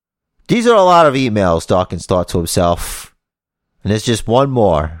 These are a lot of emails, Dawkins thought to himself. And there's just one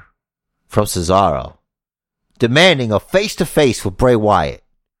more from Cesaro, demanding a face-to-face with Bray Wyatt.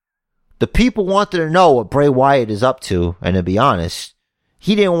 The people wanted to know what Bray Wyatt is up to, and to be honest,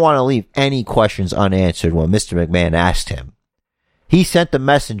 he didn't want to leave any questions unanswered when Mr. McMahon asked him. he sent the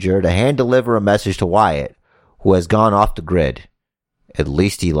messenger to hand deliver a message to Wyatt, who has gone off the grid. At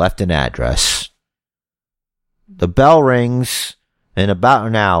least he left an address. The bell rings in about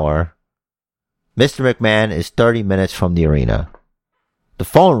an hour. Mr. McMahon is 30 minutes from the arena. The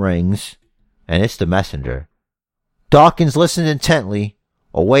phone rings, and it's the messenger. Dawkins listened intently,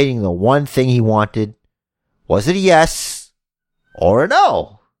 awaiting the one thing he wanted. Was it a yes or a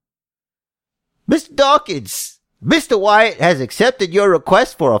no? Mr. Dawkins, Mr. Wyatt has accepted your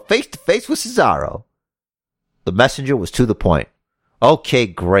request for a face-to-face with Cesaro. The messenger was to the point. Okay,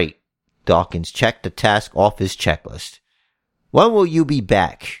 great. Dawkins checked the task off his checklist. When will you be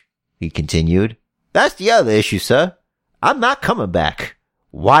back? He continued. That's the other issue, sir. I'm not coming back.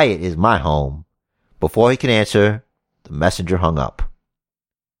 Wyatt is my home. Before he could answer, the messenger hung up.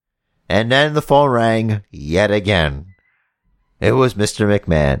 And then the phone rang yet again. It was Mr.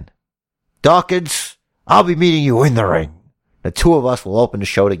 McMahon. Dawkins, I'll be meeting you in the ring. The two of us will open the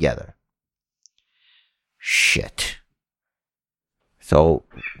show together. Shit. So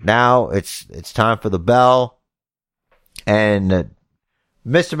now it's time for the bell. And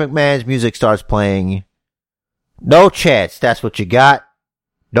Mr. McMahon's music starts playing. No chance, that's what you got.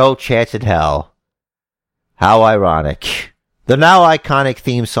 No chance in hell. How ironic. The now iconic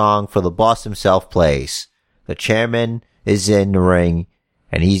theme song for the boss himself plays. The chairman is in the ring,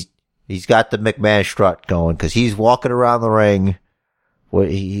 and he's got the McMahon strut going, because he's walking around the ring.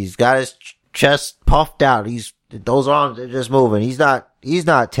 He's got his chest puffed out. Those arms are just moving. He's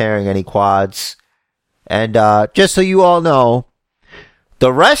not tearing any quads. And just so you all know,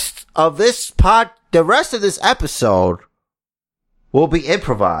 the rest of this episode will be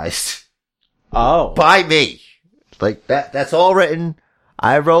improvised. Oh. By me. Like that's all written.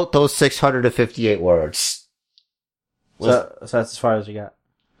 I wrote those 658 words. So that's as far as you got.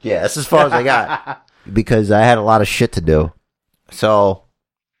 Yeah, that's as far as I got. Because I had a lot of shit to do. So,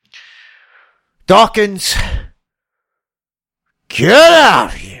 Dawkins, get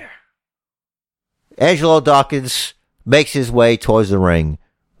out here. Angelo Dawkins makes his way towards the ring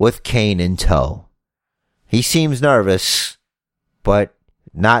with Kane in tow. He seems nervous, but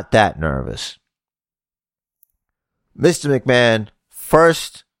not that nervous. Mr. McMahon,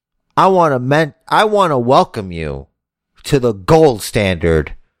 first, I want to welcome you to the gold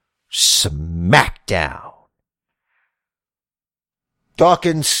standard, Smackdown.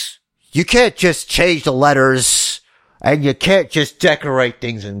 Dawkins, you can't just change the letters, and you can't just decorate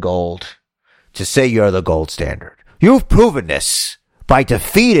things in gold to say you're the gold standard. You've proven this by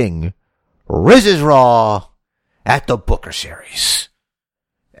defeating Riz's Raw at the Booker Series.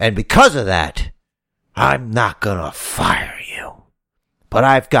 And because of that, I'm not gonna fire you. But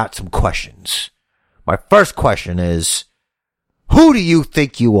I've got some questions. My first question is, who do you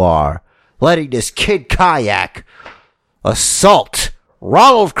think you are, letting this kid Kayak assault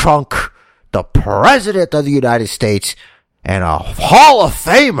Ronald Crunk, the President of the United States, and a Hall of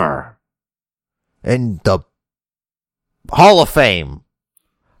Famer in the Hall of Fame,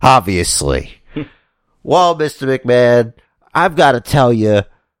 obviously. Well, Mr. McMahon, I've got to tell you,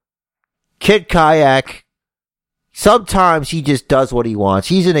 Kid Kayak, sometimes he just does what he wants.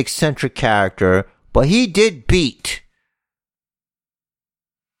 He's an eccentric character, but he did beat,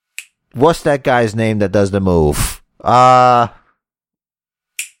 what's that guy's name that does the move? The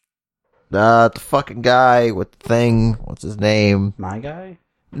fucking guy with the thing, what's his name? My guy?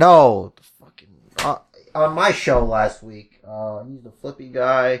 No, the fucking, on my show last week, he's the flippy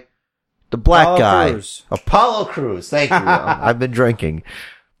guy, the black guy. Crews. Apollo Crews, thank you. I've been drinking.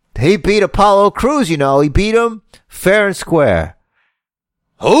 He beat Apollo Crews, he beat him fair and square.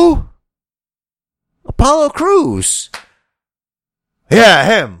 Who? Apollo Crews. Yeah,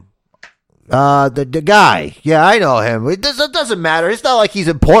 him. The guy. Yeah, I know him. It doesn't matter. It's not like he's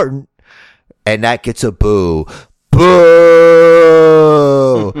important. And that gets a boo. Boo!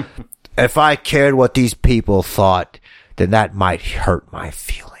 If I cared what these people thought, then that might hurt my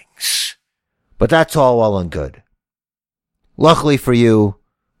feelings. But that's all well and good. Luckily for you,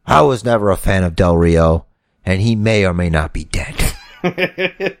 I was never a fan of Del Rio, and he may or may not be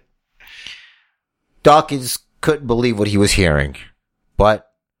dead. Dawkins couldn't believe what he was hearing,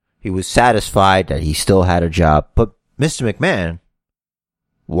 but he was satisfied that he still had a job. But, Mr. McMahon,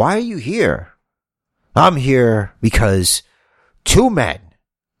 why are you here? I'm here because two men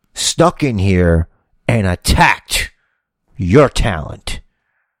snuck in here and attacked your talent.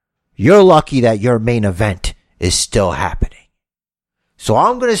 You're lucky that your main event is still happening. So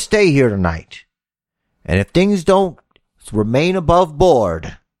I'm going to stay here tonight. And if things don't remain above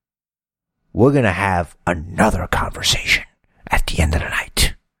board, we're going to have another conversation at the end of the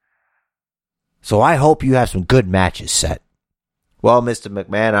night. So I hope you have some good matches set. Well, Mr.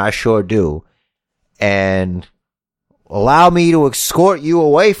 McMahon, I sure do. And allow me to escort you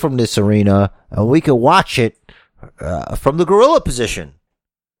away from this arena, and we can watch it from the gorilla position.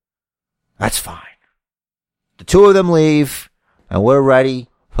 That's fine. The two of them leave, and we're ready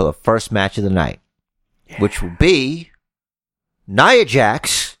for the first match of the night, which will be Nia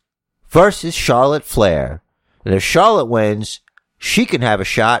Jax versus Charlotte Flair. And if Charlotte wins, she can have a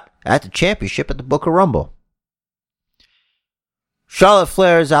shot at the championship at the Booker Rumble. Charlotte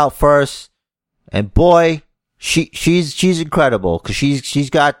Flair is out first, and boy, she's incredible because she's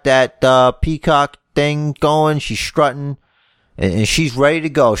got that peacock thing going. She's strutting, and she's ready to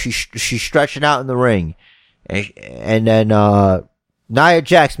go. She's stretching out in the ring, and then Nia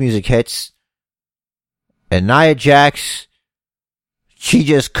Jax music hits, and Nia Jax, she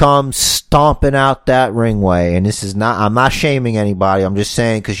just comes stomping out that ringway. And this is not, I'm not shaming anybody. I'm just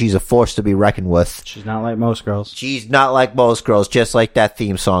saying because she's a force to be reckoned with. She's not like most girls. She's not like most girls, just like that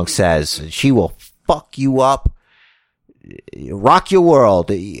theme song says. She will fuck you up, rock your world.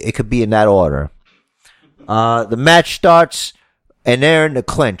 It could be in that order. The match starts, and they're in the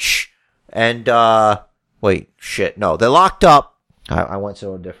clinch. And, wait, shit, no, they're locked up. I went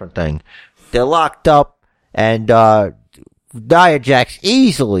to a different thing. They're locked up, and, Nia Jax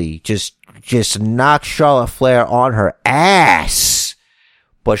easily just knocks Charlotte Flair on her ass.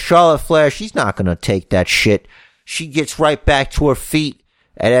 But Charlotte Flair, she's not gonna take that shit. She gets right back to her feet,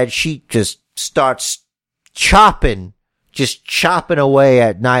 and then she just starts chopping away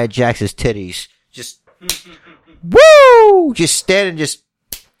at Nia Jax's titties. Just, woo! Just standing, just,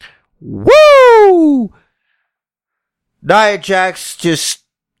 woo! Nia Jax just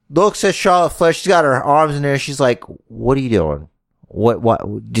looks at Charlotte Flair. She's got her arms in there. She's like, what are you doing? What,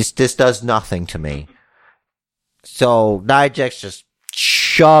 this does nothing to me. So Nia Jax just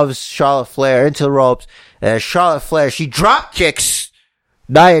shoves Charlotte Flair into the ropes. And Charlotte Flair, she drop kicks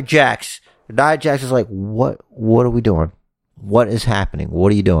Nia Jax. Nia Jax is like, what are we doing? What is happening?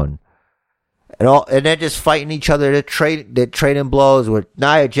 What are you doing? And they're just fighting each other. They're trading blows with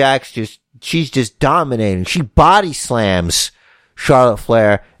Nia Jax. She's just dominating. She body slams Charlotte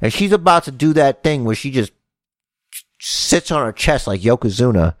Flair, and she's about to do that thing where she just sits on her chest like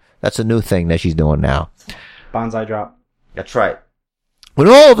Yokozuna. That's a new thing that she's doing now. Bonsai drop. That's right. When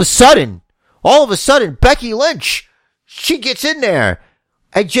all of a sudden, Becky Lynch, she gets in there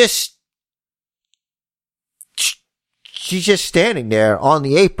and she's just standing there on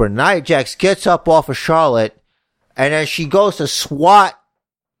the apron. Nia Jax gets up off of Charlotte, and then she goes to swat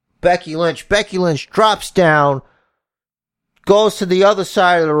Becky Lynch. Becky Lynch drops down, goes to the other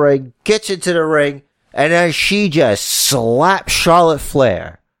side of the ring, gets into the ring, and then she just slaps Charlotte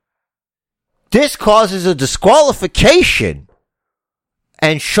Flair. This causes a disqualification,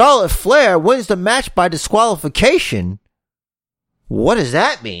 and Charlotte Flair wins the match by disqualification. What does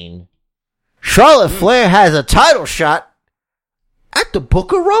that mean? Charlotte Flair has a title shot at the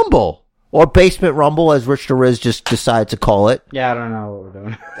Booker Rumble, or Basement Rumble, as Rich the Riz just decided to call it. Yeah, I don't know what we're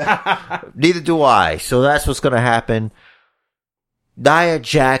doing. Neither do I. So that's what's going to happen. Nia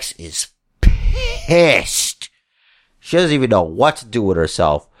Jax is pissed. She doesn't even know what to do with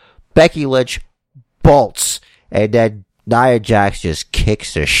herself. Becky Lynch bolts, and then Nia Jax just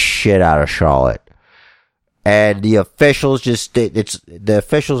kicks the shit out of Charlotte. And the officials the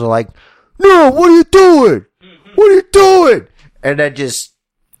officials are like, no, what are you doing? What are you doing? And then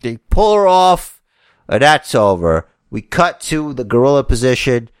they pull her off, and that's over. We cut to the gorilla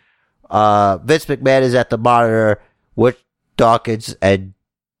position. Vince McMahon is at the monitor with Dawkins, and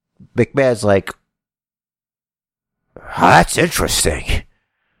McMahon's like, that's interesting.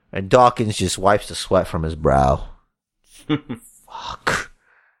 And Dawkins just wipes the sweat from his brow. Fuck.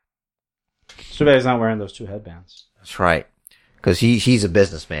 Too bad he's not wearing those two headbands. That's right. Because he's a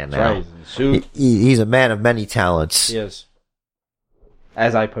businessman now. That's right, he's in a suit. He's a man of many talents. He is.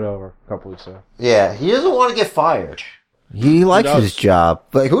 As I put over a couple weeks ago. Yeah, he doesn't want to get fired. He likes his job.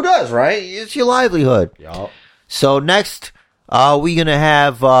 Like, who does, right? It's your livelihood. Yup. So next, we're gonna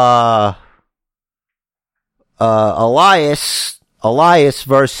have Elias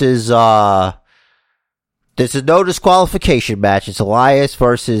versus there's a no disqualification match. It's Elias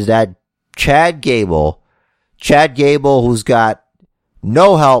versus that Chad Gable. Chad Gable, who's got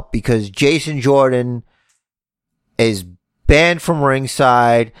no help because Jason Jordan is banned from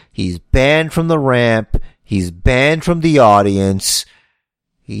ringside. He's banned from the ramp. He's banned from the audience.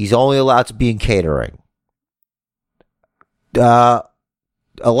 He's only allowed to be in catering.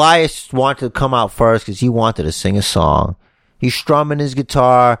 Elias wanted to come out first because he wanted to sing a song. He's strumming his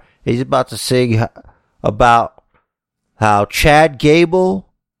guitar. He's about to sing about how Chad Gable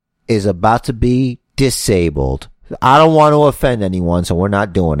is about to be disabled I don't want to offend anyone, so we're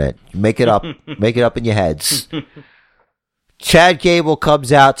not doing it. Make it up. Make it up in your heads. Chad Gable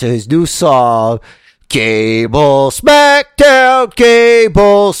comes out to his new song, Gable Smackdown,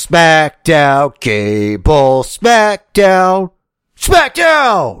 Gable Smackdown, Gable Smackdown,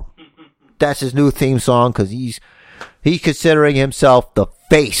 Smackdown. That's his new theme song because he's considering himself the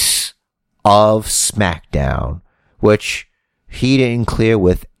face of Smackdown, which he didn't clear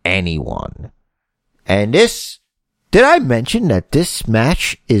with anyone. And this, did I mention that this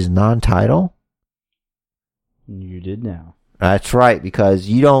match is non-title? You did now. That's right, because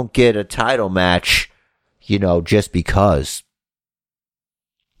you don't get a title match, just because.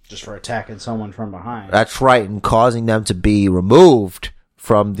 Just for attacking someone from behind. That's right, and causing them to be removed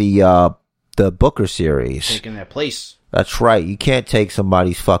from the Booker series. Taking their place. That's right. You can't take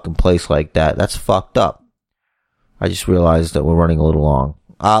somebody's fucking place like that. That's fucked up. I just realized that we're running a little long.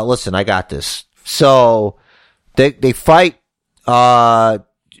 Listen, I got this. So, they fight,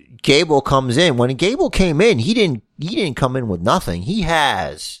 Gable comes in. When Gable came in, he didn't come in with nothing. He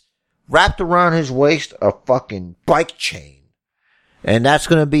has wrapped around his waist a fucking bike chain. And that's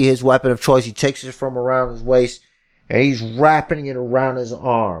gonna be his weapon of choice. He takes it from around his waist and he's wrapping it around his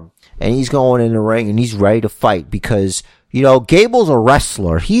arm. And he's going in the ring and he's ready to fight because, Gable's a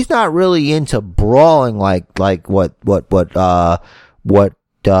wrestler. He's not really into brawling like what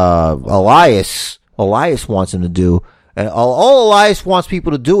Elias wants him to do. And all Elias wants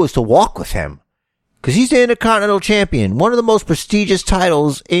people to do is to walk with him. Cause he's the Intercontinental Champion. One of the most prestigious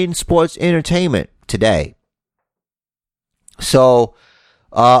titles in sports entertainment today. So,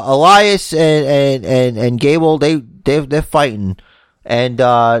 Elias and Gable, they're fighting. And,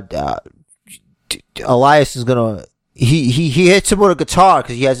 Elias is gonna, he hits him with a guitar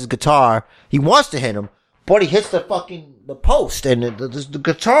cause he has his guitar. He wants to hit him, but he hits the post and the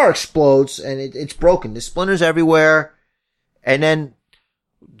guitar explodes and it's broken. There's splinters everywhere. And then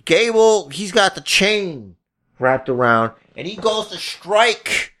Gable, he's got the chain wrapped around and he goes to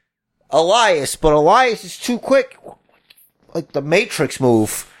strike Elias, but Elias is too quick. Like the Matrix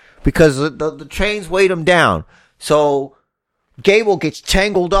move because the chains weighed him down. So Gable gets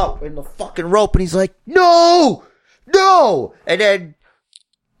tangled up in the fucking rope and he's like, no! And then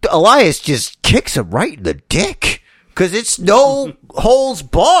Elias just kicks him right in the dick. Cause it's no holds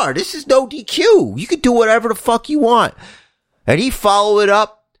barred. This is no DQ. You can do whatever the fuck you want. And he followed it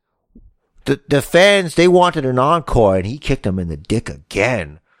up. The fans, they wanted an encore and he kicked him in the dick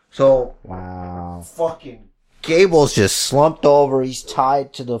again. So, wow. Fucking Gable's just slumped over. He's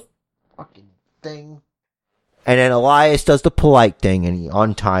tied to the fucking thing. And then Elias does the polite thing and he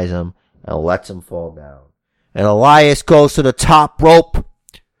unties him and lets him fall down. And Elias goes to the top rope.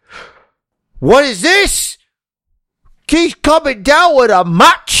 What is this? He's coming down with a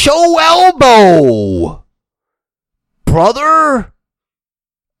macho elbow, brother.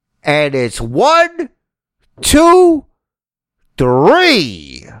 And it's 1, 2,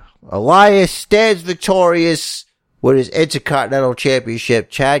 3. Elias stands victorious with his Intercontinental Championship.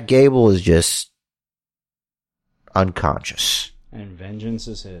 Chad Gable is just unconscious. And vengeance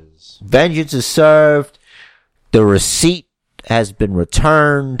is his. Vengeance is served. The receipt has been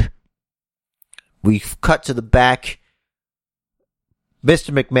returned. We've cut to the back.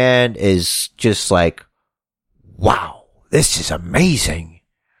 Mr. McMahon is just like, wow, this is amazing.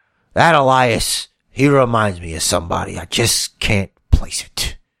 That Elias, he reminds me of somebody. I just can't place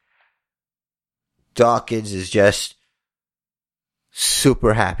it. Dawkins is just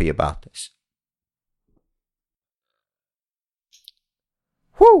super happy about this.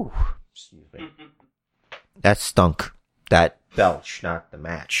 Whew. Excuse me. That stunk. That belch, not the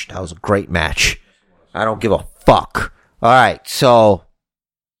match. That was a great match. I don't give a fuck. Alright, so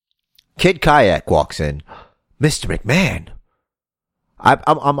Kid Kayak walks in. Mr. McMahon,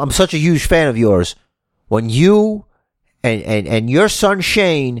 I'm such a huge fan of yours. When you and your son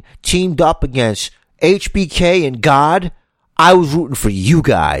Shane teamed up against HBK and God, I was rooting for you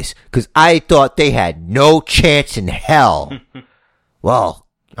guys because I thought they had no chance in hell. Well,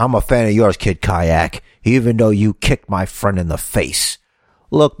 I'm a fan of yours, Kid Kayak, even though you kicked my friend in the face.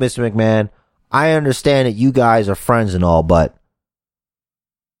 Look, Mr. McMahon, I understand that you guys are friends and all, but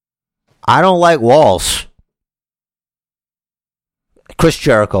I don't like walls. Chris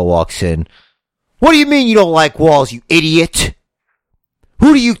Jericho walks in. What do you mean you don't like walls, you idiot?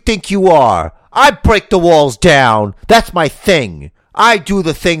 Who do you think you are? I break the walls down. That's my thing. I do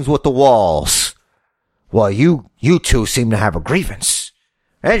the things with the walls. Well, you two seem to have a grievance.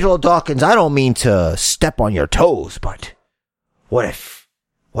 Angelo Dawkins, I don't mean to step on your toes, but what if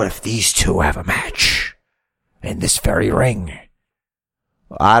these two have a match in this very ring?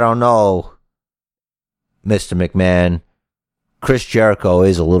 I don't know. Mr. McMahon, Chris Jericho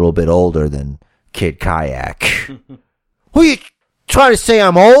is a little bit older than Kid Kayak. Who you trying to say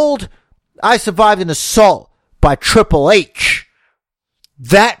I'm old? I survived an assault by Triple H,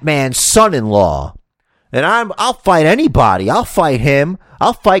 that man's son-in-law. And I'll fight anybody. I'll fight him.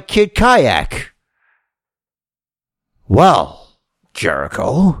 I'll fight Kid Kayak. Well,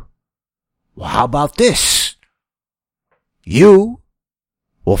 Jericho, how about this? You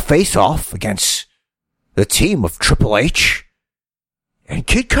will face off against the team of Triple H and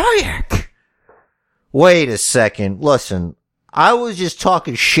Kid Kayak. Wait a second. Listen, I was just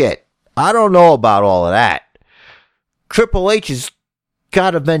talking shit. I don't know about all of that. Triple H has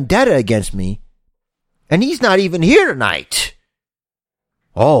got a vendetta against me, and he's not even here tonight.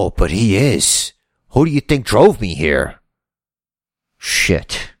 Oh, but he is. Who do you think drove me here?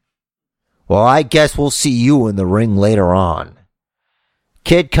 Shit. Well, I guess we'll see you in the ring later on.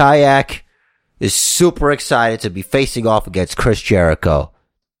 Kid Kayak is super excited to be facing off against Chris Jericho.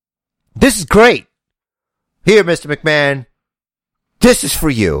 This is great. Here, Mr. McMahon. This is for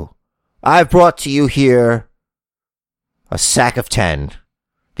you. I've brought to you here a sack of 10.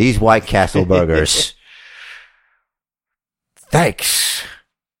 These White Castle burgers. Thanks.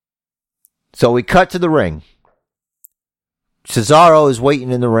 So we cut to the ring. Cesaro is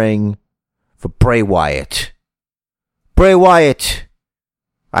waiting in the ring for Bray Wyatt. Bray Wyatt.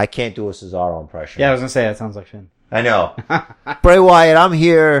 I can't do a Cesaro impression. Yeah, I was going to say, that sounds like Finn. I know. Bray Wyatt, I'm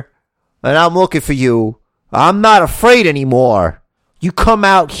here, and I'm looking for you. I'm not afraid anymore. You come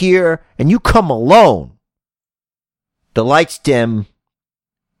out here, and you come alone. The lights dim,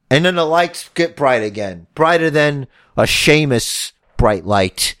 and then the lights get bright again. Brighter than a Sheamus bright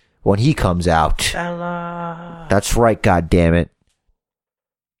light when he comes out. Bella. That's right, goddammit.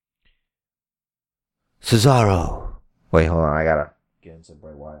 Cesaro. Wait, hold on, I gotta get into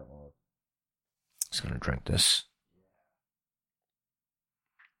Bray Wyatt mode. Just gonna drink this.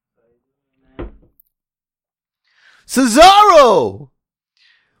 Cesaro!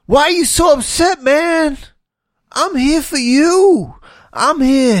 Why are you so upset, man? I'm here for you. I'm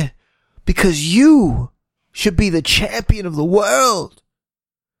here because you should be the champion of the world.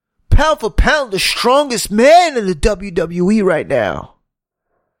 Pound for pound, the strongest man in the WWE right now.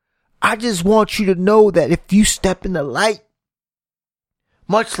 I just want you to know that if you step in the light,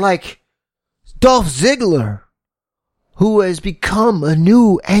 much like Dolph Ziggler, who has become a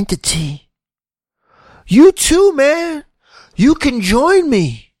new entity, you too, man, you can join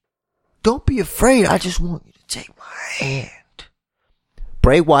me. Don't be afraid. I just want you to take my hand.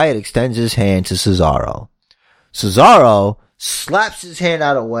 Bray Wyatt extends his hand to Cesaro. Cesaro slaps his hand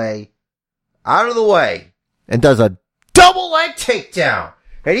out of the way, and does a double leg takedown.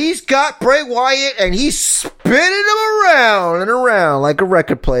 And he's got Bray Wyatt, and he's spinning him around and around like a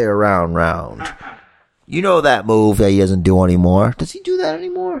record player round. You know that move that he doesn't do anymore. Does he do that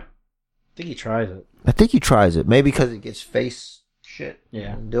anymore? I think he tries it. I think he tries it. Maybe because it gets face shit.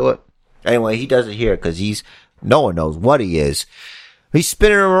 Yeah. Do it. Anyway, he does it here because no one knows what he is. He's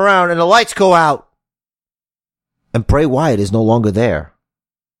spinning him around and the lights go out. And Bray Wyatt is no longer there.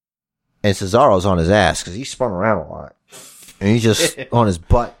 And Cesaro's on his ass because he spun around a lot. And he's just on his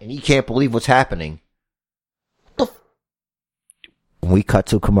butt and he can't believe what's happening. We cut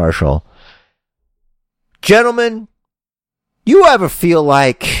to commercial. Gentlemen, you ever feel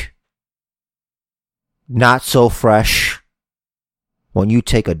like not so fresh when you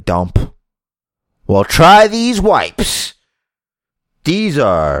take a dump? Well, try these wipes. These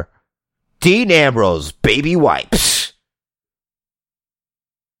are Dean Ambrose baby wipes.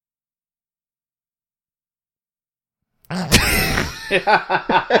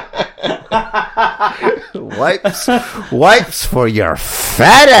 Wipes for your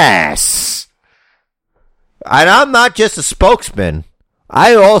fat ass. And I'm not just a spokesman.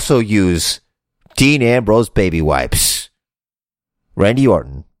 I also use Dean Ambrose baby wipes. Randy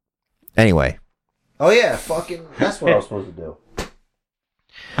Orton. Anyway. Oh yeah, that's what I was supposed to do.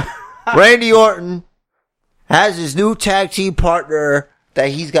 Randy Orton has his new tag team partner that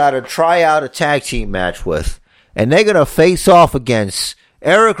he's got to try out a tag team match with. And they're going to face off against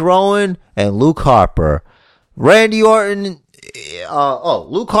Eric Rowan and Luke Harper. Randy Orton,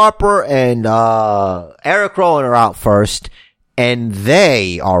 Luke Harper and Eric Rowan are out first. And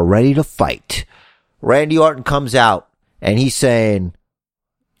they are ready to fight. Randy Orton comes out and he's saying,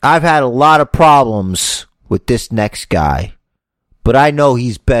 I've had a lot of problems with this next guy, but I know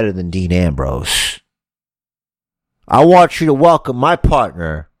he's better than Dean Ambrose. I want you to welcome my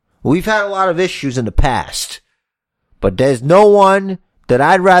partner. We've had a lot of issues in the past, but there's no one that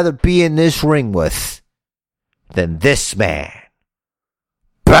I'd rather be in this ring with than this man.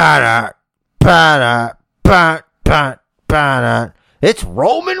 Ba-da, ba-da, It's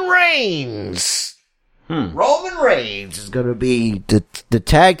Roman Reigns. Roman Reigns is going to be the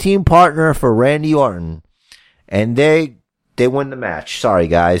tag team partner for Randy Orton. And they win the match. Sorry,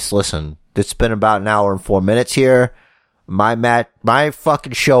 guys. Listen, it's been about an hour and 4 minutes here. My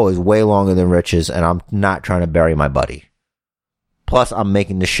fucking show is way longer than Rich's, and I'm not trying to bury my buddy. Plus, I'm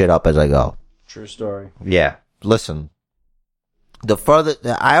making this shit up as I go. True story. Yeah. Listen.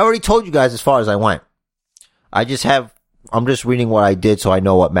 I already told you guys as far as I went. I'm just reading what I did so I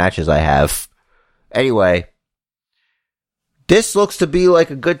know what matches I have. Anyway. This looks to be like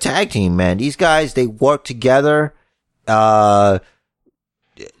a good tag team, man. These guys, they work together.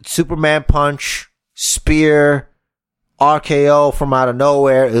 Superman punch, spear, RKO from out of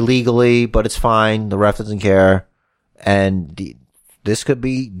nowhere illegally, but it's fine. The ref doesn't care. And these are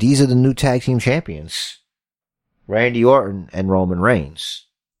the new tag team champions. Randy Orton and Roman Reigns.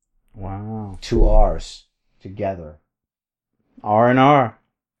 Wow. 2 R's together. R&R.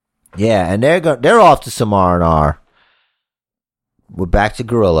 Yeah, and they're off to some R&R. We're back to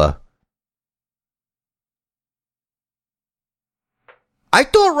Gorilla. I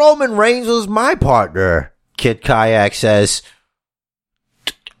thought Roman Reigns was my partner, Kid Kayak says.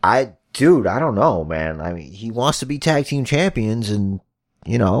 I don't know, man. I mean, he wants to be tag team champions and,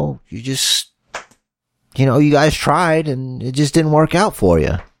 you guys tried and it just didn't work out for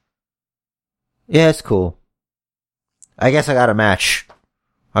you. Yeah, it's cool. I guess I got a match.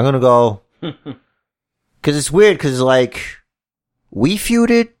 I'm gonna go. Cause it's weird, cause like, we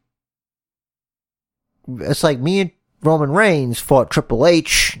feuded. It's like me and Roman Reigns fought Triple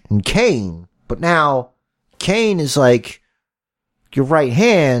H and Kane, but now Kane is like your right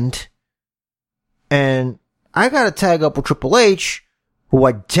hand, and I gotta tag up with Triple H, who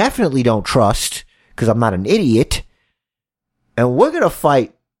I definitely don't trust, cause I'm not an idiot, and we're gonna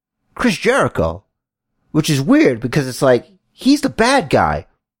fight Chris Jericho, which is weird because it's like, he's the bad guy,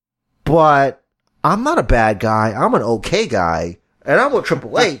 but I'm not a bad guy, I'm an okay guy, and I'm with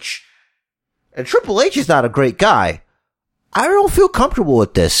Triple H, and Triple H is not a great guy. I don't feel comfortable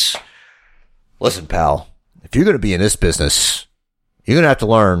with this. Listen, pal, if you're going to be in this business, you're going to have to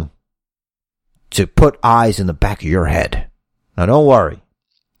learn to put eyes in the back of your head. Now, don't worry.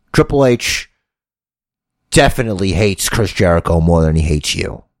 Triple H definitely hates Chris Jericho more than he hates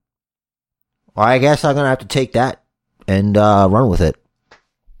you. Well, I guess I'm going to have to take that and run with it.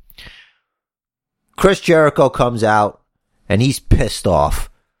 Chris Jericho comes out, and he's pissed off.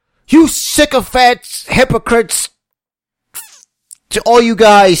 You sycophants, hypocrites, to all you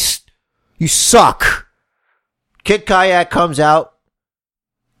guys, you suck. Kid Kayak comes out,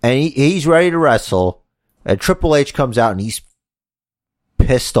 and he's ready to wrestle, and Triple H comes out, and he's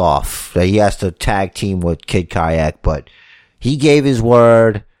pissed off that he has to tag team with Kid Kayak, but he gave his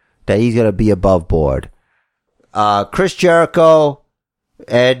word that he's going to be above board. Chris Jericho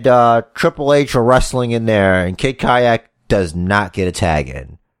and Triple H are wrestling in there, and Kid Kayak does not get a tag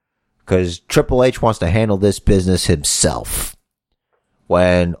in, because Triple H wants to handle this business himself.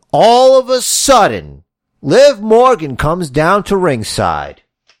 When all of a sudden, Liv Morgan comes down to ringside.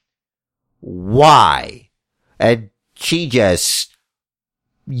 Why? And she just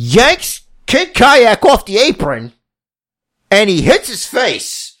yanks Kid Kayak off the apron, and he hits his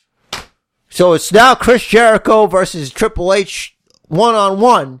face. So it's now Chris Jericho versus Triple H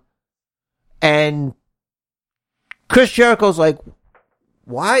 1-on-1, and Chris Jericho's like,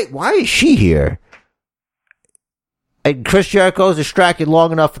 why is she here? And Chris Jericho's distracted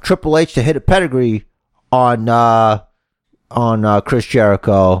long enough for Triple H to hit a pedigree on Chris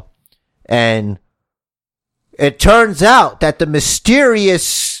Jericho. And it turns out that the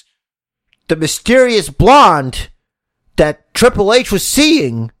mysterious blonde that Triple H was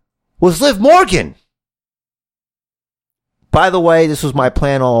seeing was Liv Morgan. By the way, this was my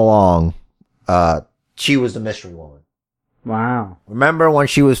plan all along. She was the mystery woman. Wow. Remember when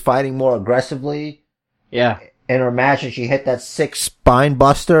she was fighting more aggressively? Yeah. In her match, and she hit that 6 spine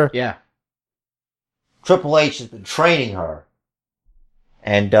buster. Yeah. Triple H has been training her.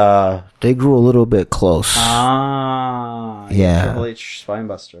 And, they grew a little bit close. Yeah. Triple H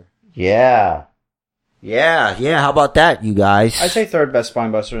Spinebuster. Yeah. How about that, you guys? I'd say third best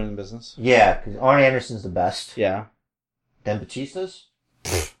Spinebuster in the business. Yeah, because Arn Anderson's the best. Yeah. Then Batista's?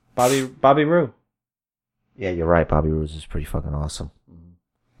 Bobby Roode. Yeah, you're right. Bobby Roode is pretty fucking awesome.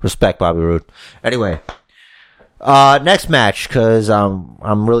 Respect Bobby Roode. Anyway. Next match, cause,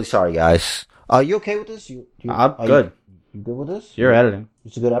 I'm really sorry, guys. Are you okay with this? I'm good. You good with this? You're editing.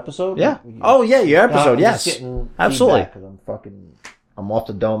 It's a good episode? Yeah. Oh, yeah, your episode, yes. Absolutely. Cause I'm off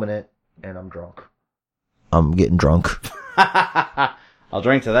the dominant, and I'm drunk. I'm getting drunk. I'll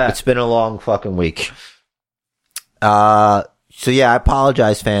drink to that. It's been a long fucking week. So yeah, I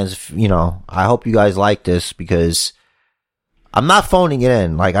apologize, fans. I hope you guys like this because I'm not phoning it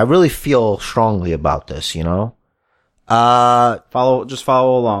in. Like, I really feel strongly about this, Just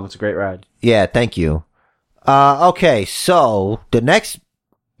follow along. It's a great ride. Yeah, thank you. Okay, so the next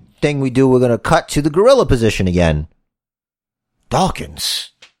thing we do, we're gonna cut to the gorilla position again. Dawkins.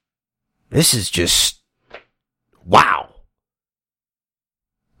 This is just, wow.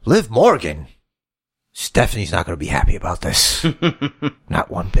 Liv Morgan. Stephanie's not gonna be happy about this. Not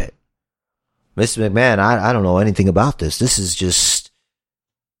one bit. Mr. McMahon, I don't know anything about this. This is just,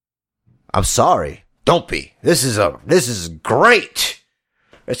 I'm sorry. Don't be. This is great.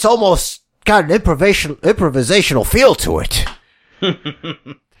 It's almost got an improvisational feel to it.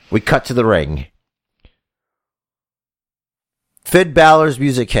 We cut to the ring. Finn Balor's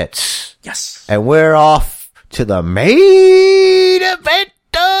music hits. Yes. And we're off to the main event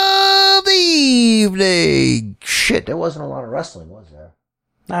of the evening. Shit, there wasn't a lot of wrestling, was there?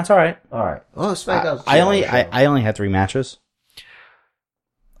 That's all right. All right. Oh, Smackdown. I only had 3 matches.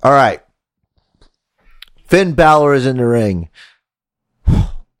 All right. Finn Balor is in the ring. Get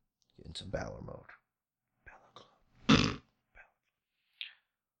into Balor mode. Balor Club.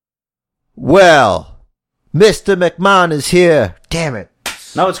 Well, Mr. McMahon is here. Damn it.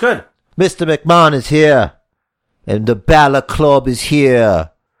 No, it's good. Mr. McMahon is here. And the Balor Club is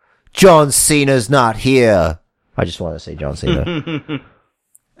here. John Cena's not here. I just want to say John Cena.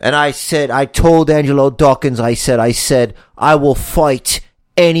 And I told Angelo Dawkins, I said, I will fight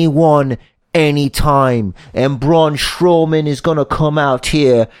anyone, anytime. And Braun Strowman is gonna come out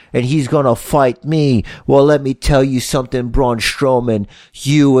here and he's gonna fight me. Well, let me tell you something, Braun Strowman.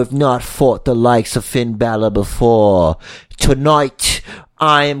 You have not fought the likes of Finn Balor before. Tonight,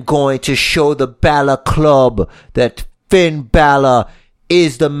 I am going to show the Balor Club that Finn Balor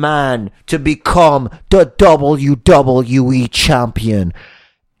is the man to become the WWE champion.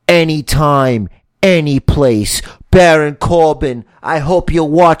 Anytime, any place. Baron Corbin, I hope you're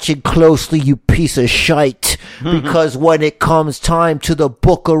watching closely, you piece of shite. Because when it comes time to the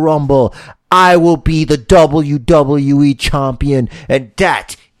Booker Rumble, I will be the WWE champion. And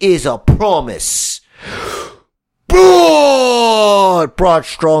that is a promise. Braun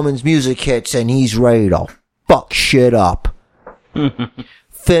Strowman's music hits and he's ready to fuck shit up.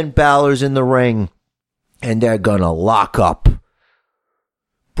 Finn Balor's in the ring and they're gonna lock up.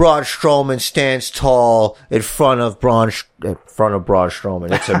 Braun Strowman stands tall in front of Braun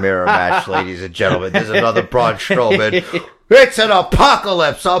Strowman. It's a mirror match, ladies and gentlemen. There's another Braun Strowman. It's an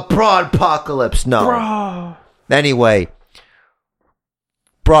apocalypse, a Braun apocalypse. No. Bro. Anyway,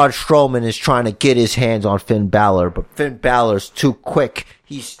 Braun Strowman is trying to get his hands on Finn Balor, but Finn Balor's too quick.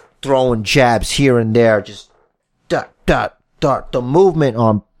 He's throwing jabs here and there. Just dot, dot, dot. The movement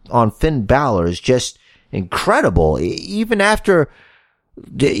on Finn Balor is just incredible. Even after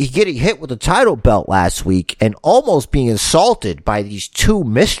getting hit with a title belt last week and almost being insulted by these 2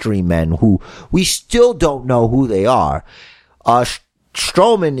 mystery men who we still don't know who they are.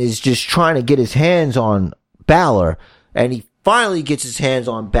 Strowman is just trying to get his hands on Balor, and he finally gets his hands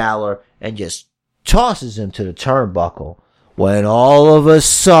on Balor and just tosses him to the turnbuckle. When all of a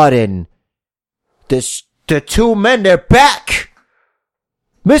sudden, the 2 men, they're back!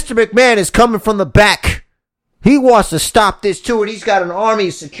 Mr. McMahon is coming from the back. He wants to stop this too, and he's got an army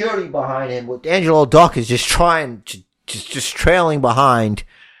of security behind him with Angelo Dawkins just trailing behind.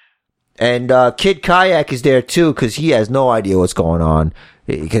 And Kid Kayak is there too, because he has no idea what's going on.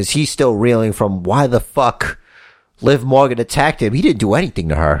 Because he's still reeling from why the fuck Liv Morgan attacked him. He didn't do anything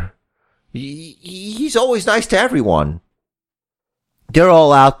to her. He's always nice to everyone. They're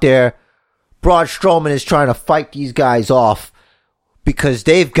all out there. Braun Strowman is trying to fight these guys off because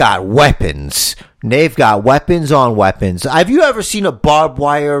they've got weapons. They've got weapons on weapons. Have you ever seen a barbed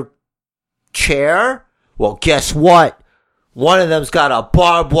wire chair? Well, guess what? One of them's got a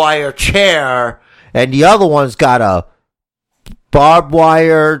barbed wire chair, and the other one's got a barbed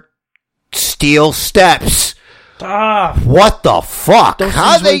wire steel steps. What the fuck?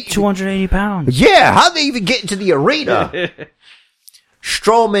 How they 280 pounds? Yeah, how'd they even get into the arena?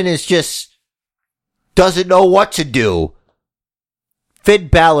 Strowman is just doesn't know what to do. Finn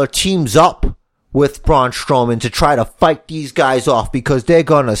Balor teams up with Braun Strowman to try to fight these guys off because they're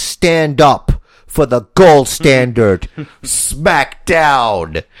gonna stand up for the gold standard,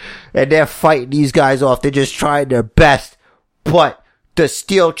 Smackdown. And they're fighting these guys off. They're just trying their best. But the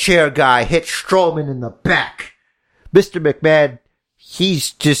steel chair guy hits Strowman in the back. Mr. McMahon,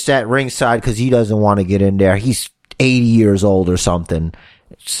 he's just at ringside because he doesn't want to get in there. He's 80 years old or something.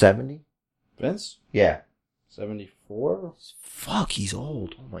 70? Vince? Yeah. 74. 74? Fuck, he's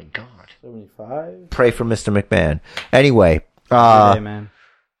old. Oh my God. 75? Pray for Mr. McMahon. Anyway, Hey, man.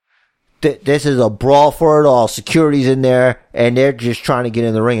 This is a brawl for it all. Security's in there, and they're just trying to get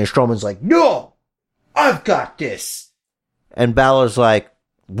in the ring, and Strowman's like, no, I've got this. And Balor's like,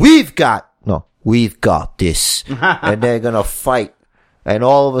 we've got this. And they're gonna fight. And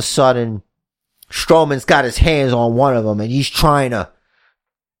all of a sudden, Strowman's got his hands on one of them, and he's trying to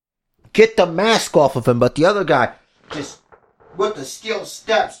get the mask off of him, but the other guy just, with the steel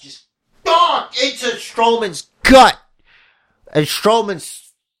steps, just into Strowman's gut. And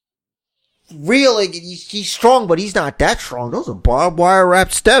Strowman's reeling, and he's strong, but he's not that strong. Those are barbed wire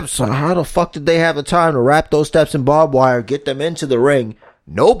wrapped steps. How the fuck did they have the time to wrap those steps in barbed wire, get them into the ring?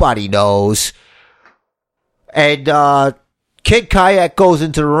 Nobody knows. And Kid Kayak goes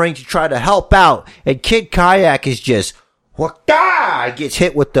into the ring to try to help out, and Kid Kayak is just gets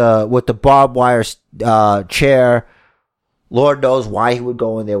hit with the barbed wire chair. Lord knows why he would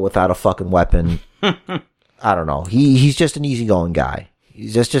go in there without a fucking weapon. I don't know. He's just an easygoing guy.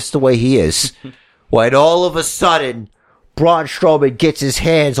 He's just the way he is. When all of a sudden, Braun Strowman gets his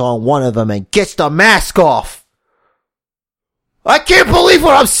hands on one of them and gets the mask off. I can't believe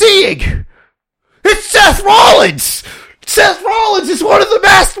what I'm seeing! It's Seth Rollins! Seth Rollins is one of the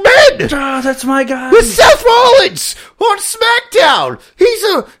masked men! Oh, that's my guy! It's Seth Rollins! On Smackdown! He's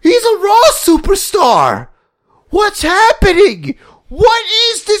a Raw superstar! What's happening? What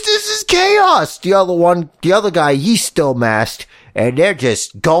is this? This is chaos! The other guy, he's still masked, and they're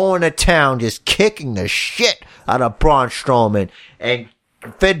just going to town, just kicking the shit out of Braun Strowman. And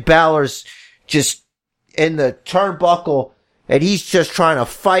Finn Balor's just in the turnbuckle, and he's just trying to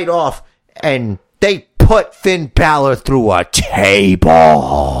fight off, and they put Finn Balor through a table.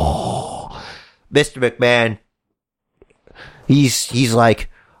 Mr. McMahon, he's like,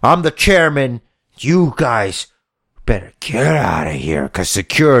 I'm the chairman. You guys better get out of here, cause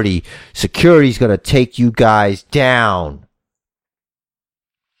security's gonna take you guys down.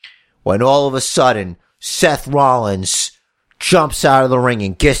 When all of a sudden, Seth Rollins jumps out of the ring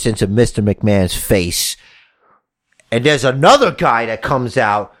and gets into Mr. McMahon's face. And there's another guy that comes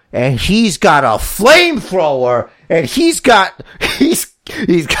out, and he's got a flamethrower, and he's got a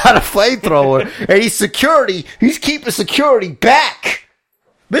flamethrower, and he's keeping security back.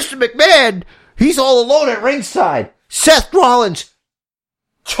 Mr. McMahon, he's all alone at ringside. Seth Rollins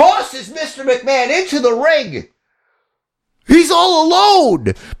tosses Mr. McMahon into the ring. He's all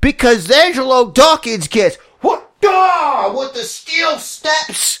alone because Angelo Dawkins gets with the steel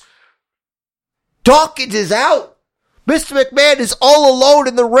steps. Dawkins is out. Mr. McMahon is all alone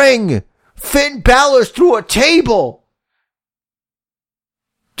in the ring. Finn Balor's through a table.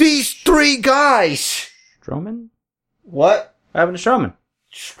 These three guys. Strowman? What? What happened to Strowman?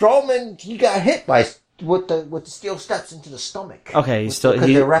 Strowman, he got hit with the steel steps into the stomach. Okay, because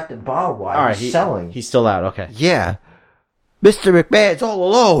they're wrapped in barbed wire. All right, selling. He's still out. Okay. Yeah, Mr. McMahon's all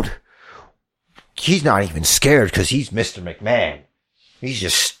alone. He's not even scared because he's Mr. McMahon.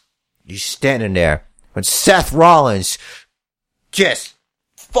 He's standing there. When Seth Rollins just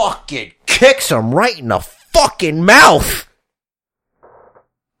fucking kicks him right in the fucking mouth.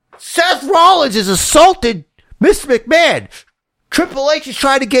 Seth Rollins has assaulted Mr. McMahon. Triple H is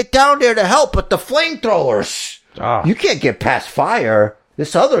trying to get down there to help, but the flamethrowers. Oh. You can't get past fire.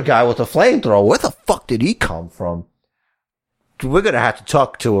 This other guy with the flamethrower, where the fuck did he come from? We're gonna have to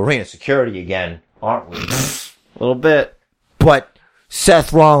talk to arena security again, aren't we? A little bit. But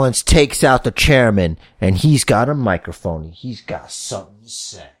Seth Rollins takes out the chairman, and he's got a microphone. He's got something to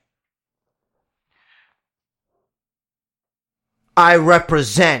say. I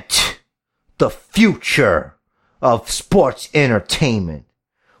represent the future of sports entertainment.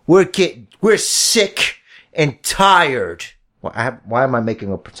 We're sick and tired. Why am I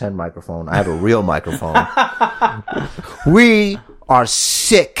making a pretend microphone? I have a real microphone. We are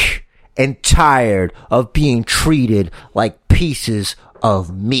sick and tired of being treated like pieces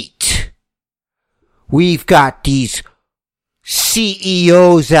of meat. We've got these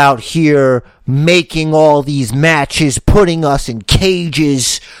CEOs out here making all these matches, putting us in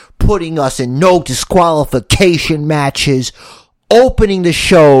cages, putting us in no disqualification matches, opening the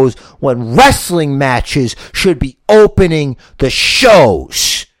shows when wrestling matches should be opening the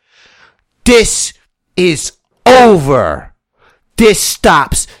shows. This is over. This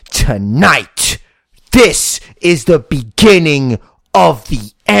stops tonight. This is the beginning of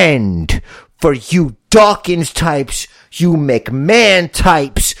the end. For you Dawkins types, you McMahon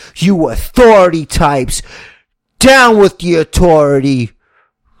types, you authority types, down with the authority,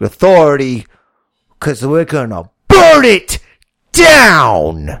 cause we're gonna burn it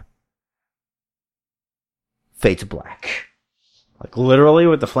down. fade to black. Like literally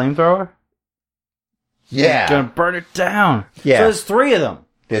with the flamethrower? Yeah. He's gonna burn it down. Yeah. So there's 3 of them.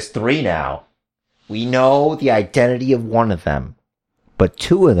 There's 3 now. We know the identity of one of them, but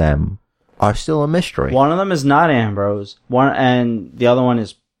 2 of them are still a mystery. One of them is not Ambrose. And the other one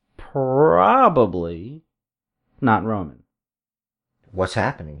is probably not Roman. What's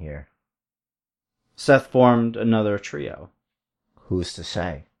happening here? Seth formed another trio. Who's to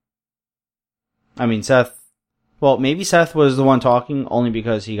say? I mean, Seth... Well, maybe Seth was the one talking only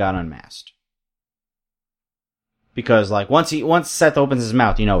because he got unmasked. Because, like, once Seth opens his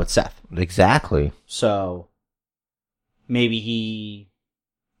mouth, you know it's Seth. Exactly. So, maybe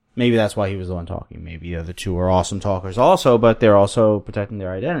that's why he was the one talking. Maybe the other 2 are awesome talkers also, but they're also protecting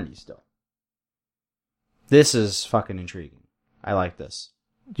their identity still. This is fucking intriguing. I like this.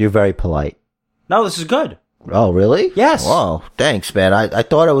 You're very polite. No, this is good. Oh, really? Yes. Whoa, thanks, man. I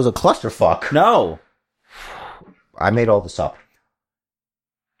thought it was a clusterfuck. No. I made all this up.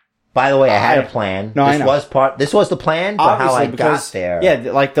 By the way, I had a plan. No, I know. This was the plan for how I got there.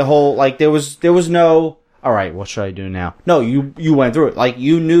 Yeah, like the whole, like there was no, alright, what should I do now? No, you went through it. Like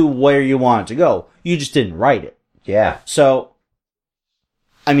you knew where you wanted to go. You just didn't write it. Yeah. So,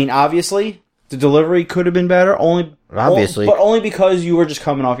 I mean, obviously, the delivery could have been better, but only because you were just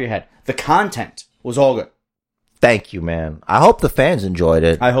coming off your head. The content was all good. Thank you, man. I hope the fans enjoyed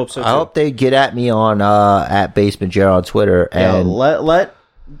it. I hope so too. I hope they get at me on at Basement Jer on Twitter and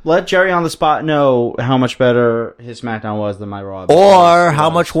let Jerry on the spot know how much better his SmackDown was than my Raw. Or how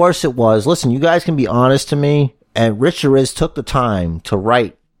much worse it was. Listen, you guys can be honest to me, and Rich Riz took the time to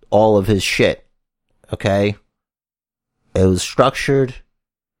write all of his shit. Okay? It was structured.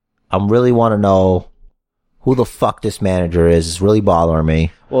 I really want to know who the fuck this manager is. It's really bothering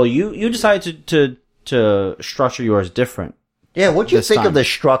me. Well, you decided to structure yours different. Yeah, what'd you think of the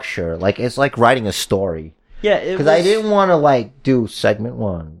structure? Like, it's like writing a story. Yeah, because I didn't want to like do segment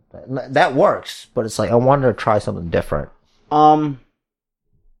 1. That works, but it's like I wanted to try something different. You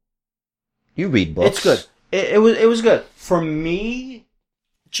read books. It's good. It was good for me.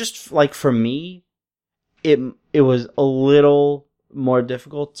 Just like for me, it was a little more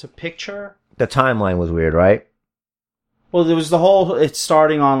difficult to picture. The timeline was weird, right? Well, there was the whole. It's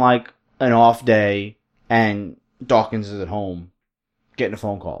starting on like an off day, and Dawkins is at home, getting a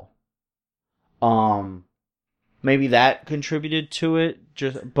phone call. Maybe that contributed to it.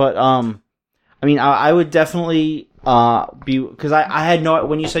 But I mean, I would definitely because I had no,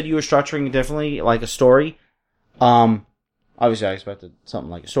 when you said you were structuring differently like a story. Obviously I expected something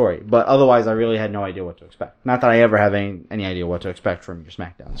like a story, but otherwise I really had no idea what to expect. Not that I ever have any idea what to expect from your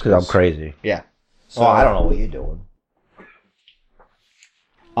SmackDowns. Because I'm crazy. Yeah. So I don't know what you're doing.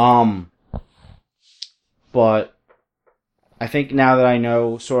 But I think now that I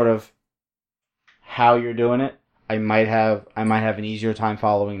know sort of how you're doing it, I might have an easier time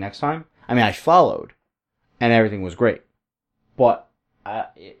following next time. I mean, I followed, and everything was great, but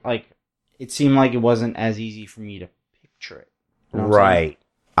it seemed like it wasn't as easy for me to picture it. You know right.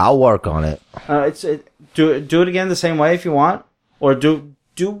 I'll work on it. Do it again the same way if you want, or do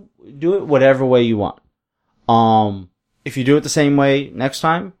it whatever way you want. If you do it the same way next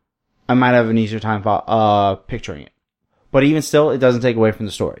time, I might have an easier time picturing it. But even still, it doesn't take away from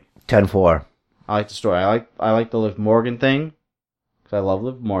the story. 10-4. I like the story. I like the Liv Morgan thing, because I love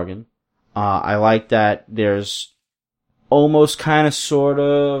Liv Morgan. I like that there's almost kind of sort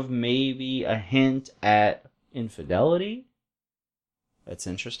of maybe a hint at infidelity. That's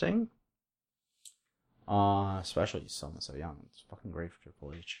interesting. Especially someone so young. It's fucking great for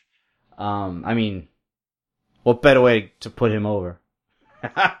Triple H. I mean, what better way to put him over?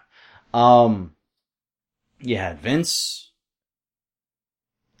 You had Vince.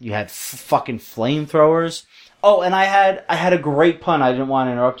 You had fucking flamethrowers. Oh, and I had a great pun. I didn't want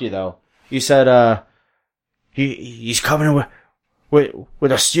to interrupt you though. You said, he's coming with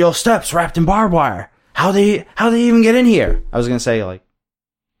the steel steps wrapped in barbed wire. How they even get in here? I was gonna say like,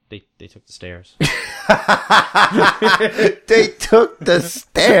 they took the stairs. They took the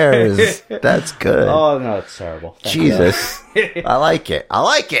stairs. That's good. Oh no, it's terrible. Jesus, I like it. All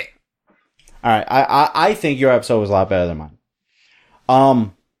right, I think your episode was a lot better than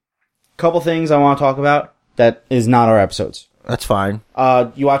mine. Couple things I want to talk about that is not our episodes. That's fine.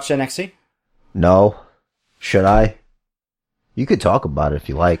 You watched NXT? No. Should I? You could talk about it if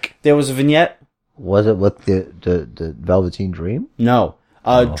you like. There was a vignette. Was it with the Velveteen Dream? No.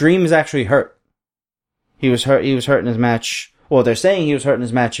 Dream is actually hurt. He was hurt in his match. Well, they're saying he was hurt in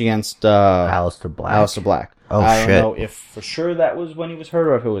his match against Aleister Black. Oh, I shit. don't know if for sure that was when he was hurt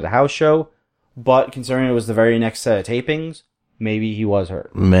or if it was a house show. But considering it was the very next set of tapings, maybe he was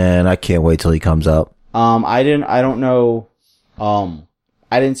hurt. Man, I can't wait till he comes up. I don't know.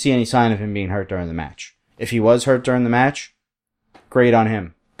 I didn't see any sign of him being hurt during the match. If he was hurt during the match, great on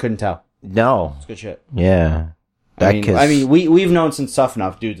him. Couldn't tell. No. It's good shit. Yeah. I mean, we've known since Tough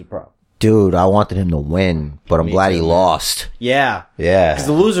Enough, dude's a pro. Dude, I wanted him to win, but I'm glad he lost. Yeah. Yeah. Because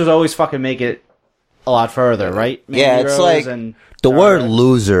the losers always fucking make it a lot further, right? Yeah, it's like, the word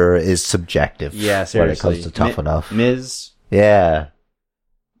loser is subjective. Yeah, seriously. When it comes to Tough Enough. Miz. Yeah.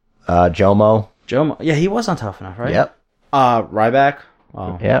 Jomo. Yeah, he was on Tough Enough, right? Yep. Ryback.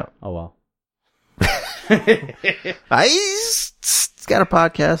 Oh. Yeah. Oh, well. He's got a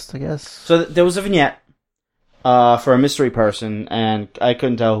podcast, I guess. So there was a vignette for a mystery person, and I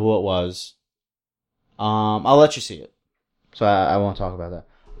couldn't tell who it was. I'll let you see it. So I won't talk about that.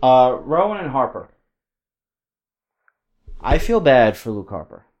 Rowan and Harper. I feel bad for Luke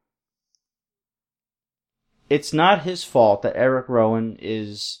Harper. It's not his fault that Eric Rowan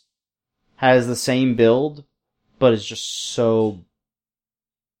has the same build, but is just so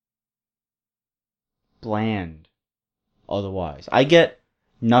bland otherwise. I get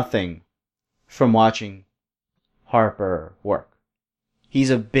nothing from watching Harper work. He's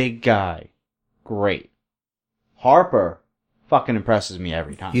a big guy. Great. Harper fucking impresses me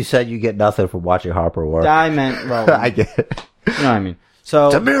every time. You said you get nothing from watching Harper work. I meant Rowan. I get it. You know what I mean? So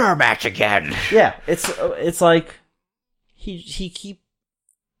it's a mirror match again. Yeah, it's like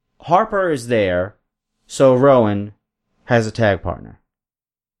Harper is there, so Rowan has a tag partner.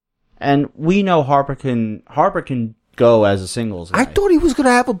 And we know Harper can go as a singles guy. I thought he was going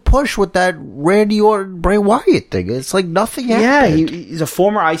to have a push with that Randy Orton Bray Wyatt thing. It's like nothing happened. Yeah, he's a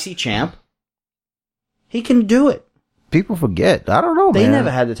former IC champ. He can do it. People forget. I don't know, They man.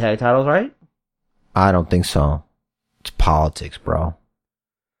 never had the tag titles, right? I don't think so. It's politics, bro.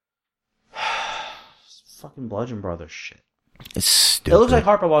 Fucking Bludgeon Brothers shit. It's stupid. It looks like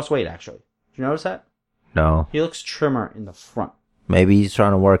Harper lost weight, actually. Did you notice that? No. He looks trimmer in the front. Maybe he's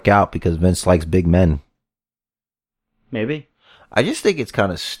trying to work out because Vince likes big men. Maybe. I just think it's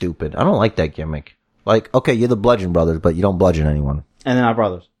kind of stupid. I don't like that gimmick. Like, okay, you're the Bludgeon Brothers, but you don't bludgeon anyone. And they're not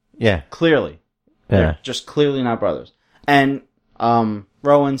brothers. Yeah. Clearly. Yeah. They're just clearly not brothers. And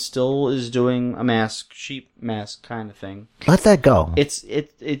Rowan still is doing a sheep mask kind of thing. Let that go.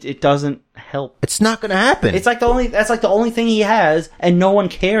 It doesn't help. It's not going to happen. It's like that's like the only thing he has, and no one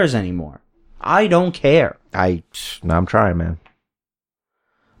cares anymore. I don't care. I'm trying, man.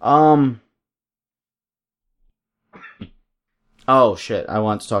 Oh shit! I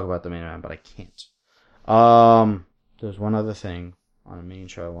want to talk about the main event, but I can't. There's one other thing on a main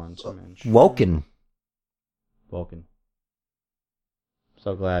show I wanted to mention. Woken.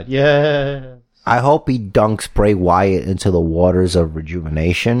 So glad. Yeah. I hope he dunks Bray Wyatt into the waters of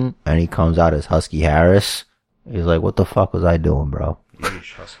rejuvenation, and he comes out as Husky Harris. He's like, "What the fuck was I doing, bro?"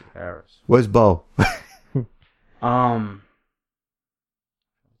 Yeesh, Husky Harris. Where's Bo?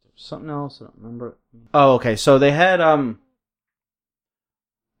 Something else, I don't remember. Oh, okay. So they had on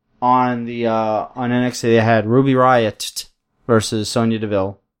NXT they had Ruby Riott versus Sonya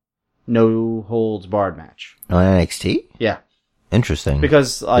Deville, no holds barred match. On NXT? Yeah, Interesting.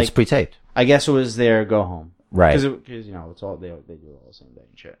 because like it's pre-taped. I guess it was their go home, Right. Because you know it's all they do it all the same day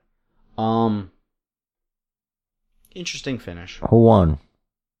and shit. Interesting finish. Who won?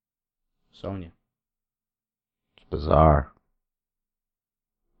 Sonya It's bizarre.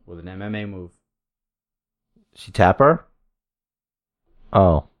 with an MMA move, She tap her?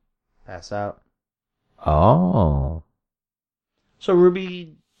 Oh. pass out. Oh. So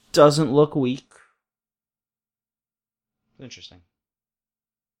Ruby doesn't look weak. Interesting.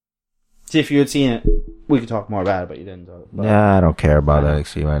 See, if you had seen it, we could talk more about it, but you didn't. But, Yeah, I don't care about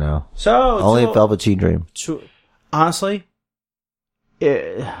NXT right now. So Only Velveteen Dream. Honestly,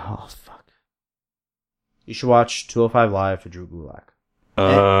 oh fuck! You should watch 205 Live for Drew Gulak.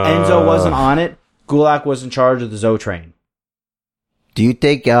 Enzo wasn't on it. Gulak was in charge of the Zo train. Do you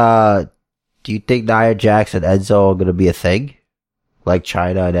think Nia Jax and Enzo are gonna be a thing? Like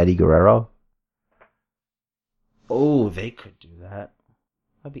Chyna and Eddie Guerrero? Oh, they could do that.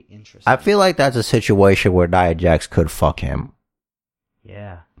 That'd be interesting. I feel like that's a situation where Nia Jax could fuck him.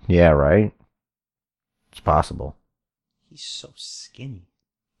 Yeah. Yeah, right? It's possible. He's so skinny.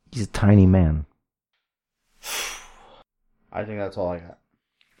 He's a tiny man. I think that's all I got.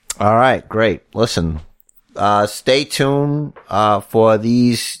 All right, great. Listen, stay tuned for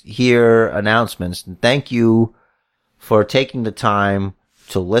these here announcements. And thank you for taking the time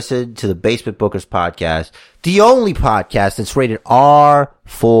to listen to the Basement Bookers podcast, the only podcast that's rated R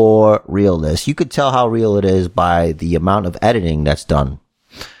for realness. You could tell how real it is by the amount of editing that's done.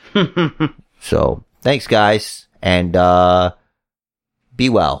 So, thanks, guys, and be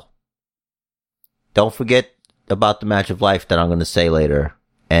well. don't forget about the match of life that I'm going to say later.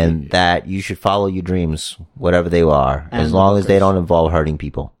 And that you should follow your dreams, whatever they are, and as long as they don't involve hurting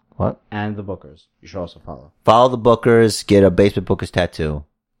people. What? And the Bookers. You should also follow. Follow the Bookers, get a Basement Bookers tattoo.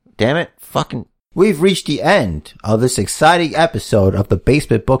 Damn it, fucking... We've reached the end of this exciting episode of the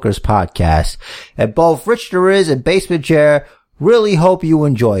Basement Bookers podcast. And both Rich Deriz and Basement Jer really hope you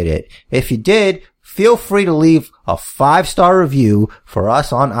enjoyed it. If you did, feel free to leave a 5-star review for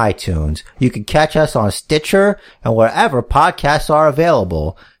us on iTunes. You can catch us on Stitcher and wherever podcasts are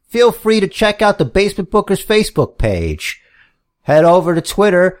available. Feel free to check out the Basement Bookers Facebook page. Head over to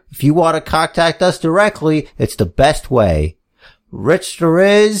Twitter. If you want to contact us directly, it's the best way.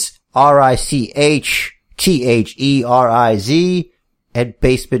 Richteriz, RichTheriz, and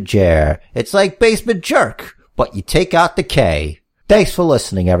Basement Jer. It's like Basement Jerk, but you take out the K. Thanks for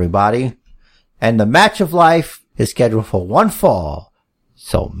listening, everybody. And the match of life is scheduled for one fall,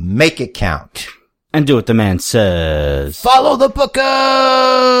 so make it count. And do what the man says. Follow the Bookers!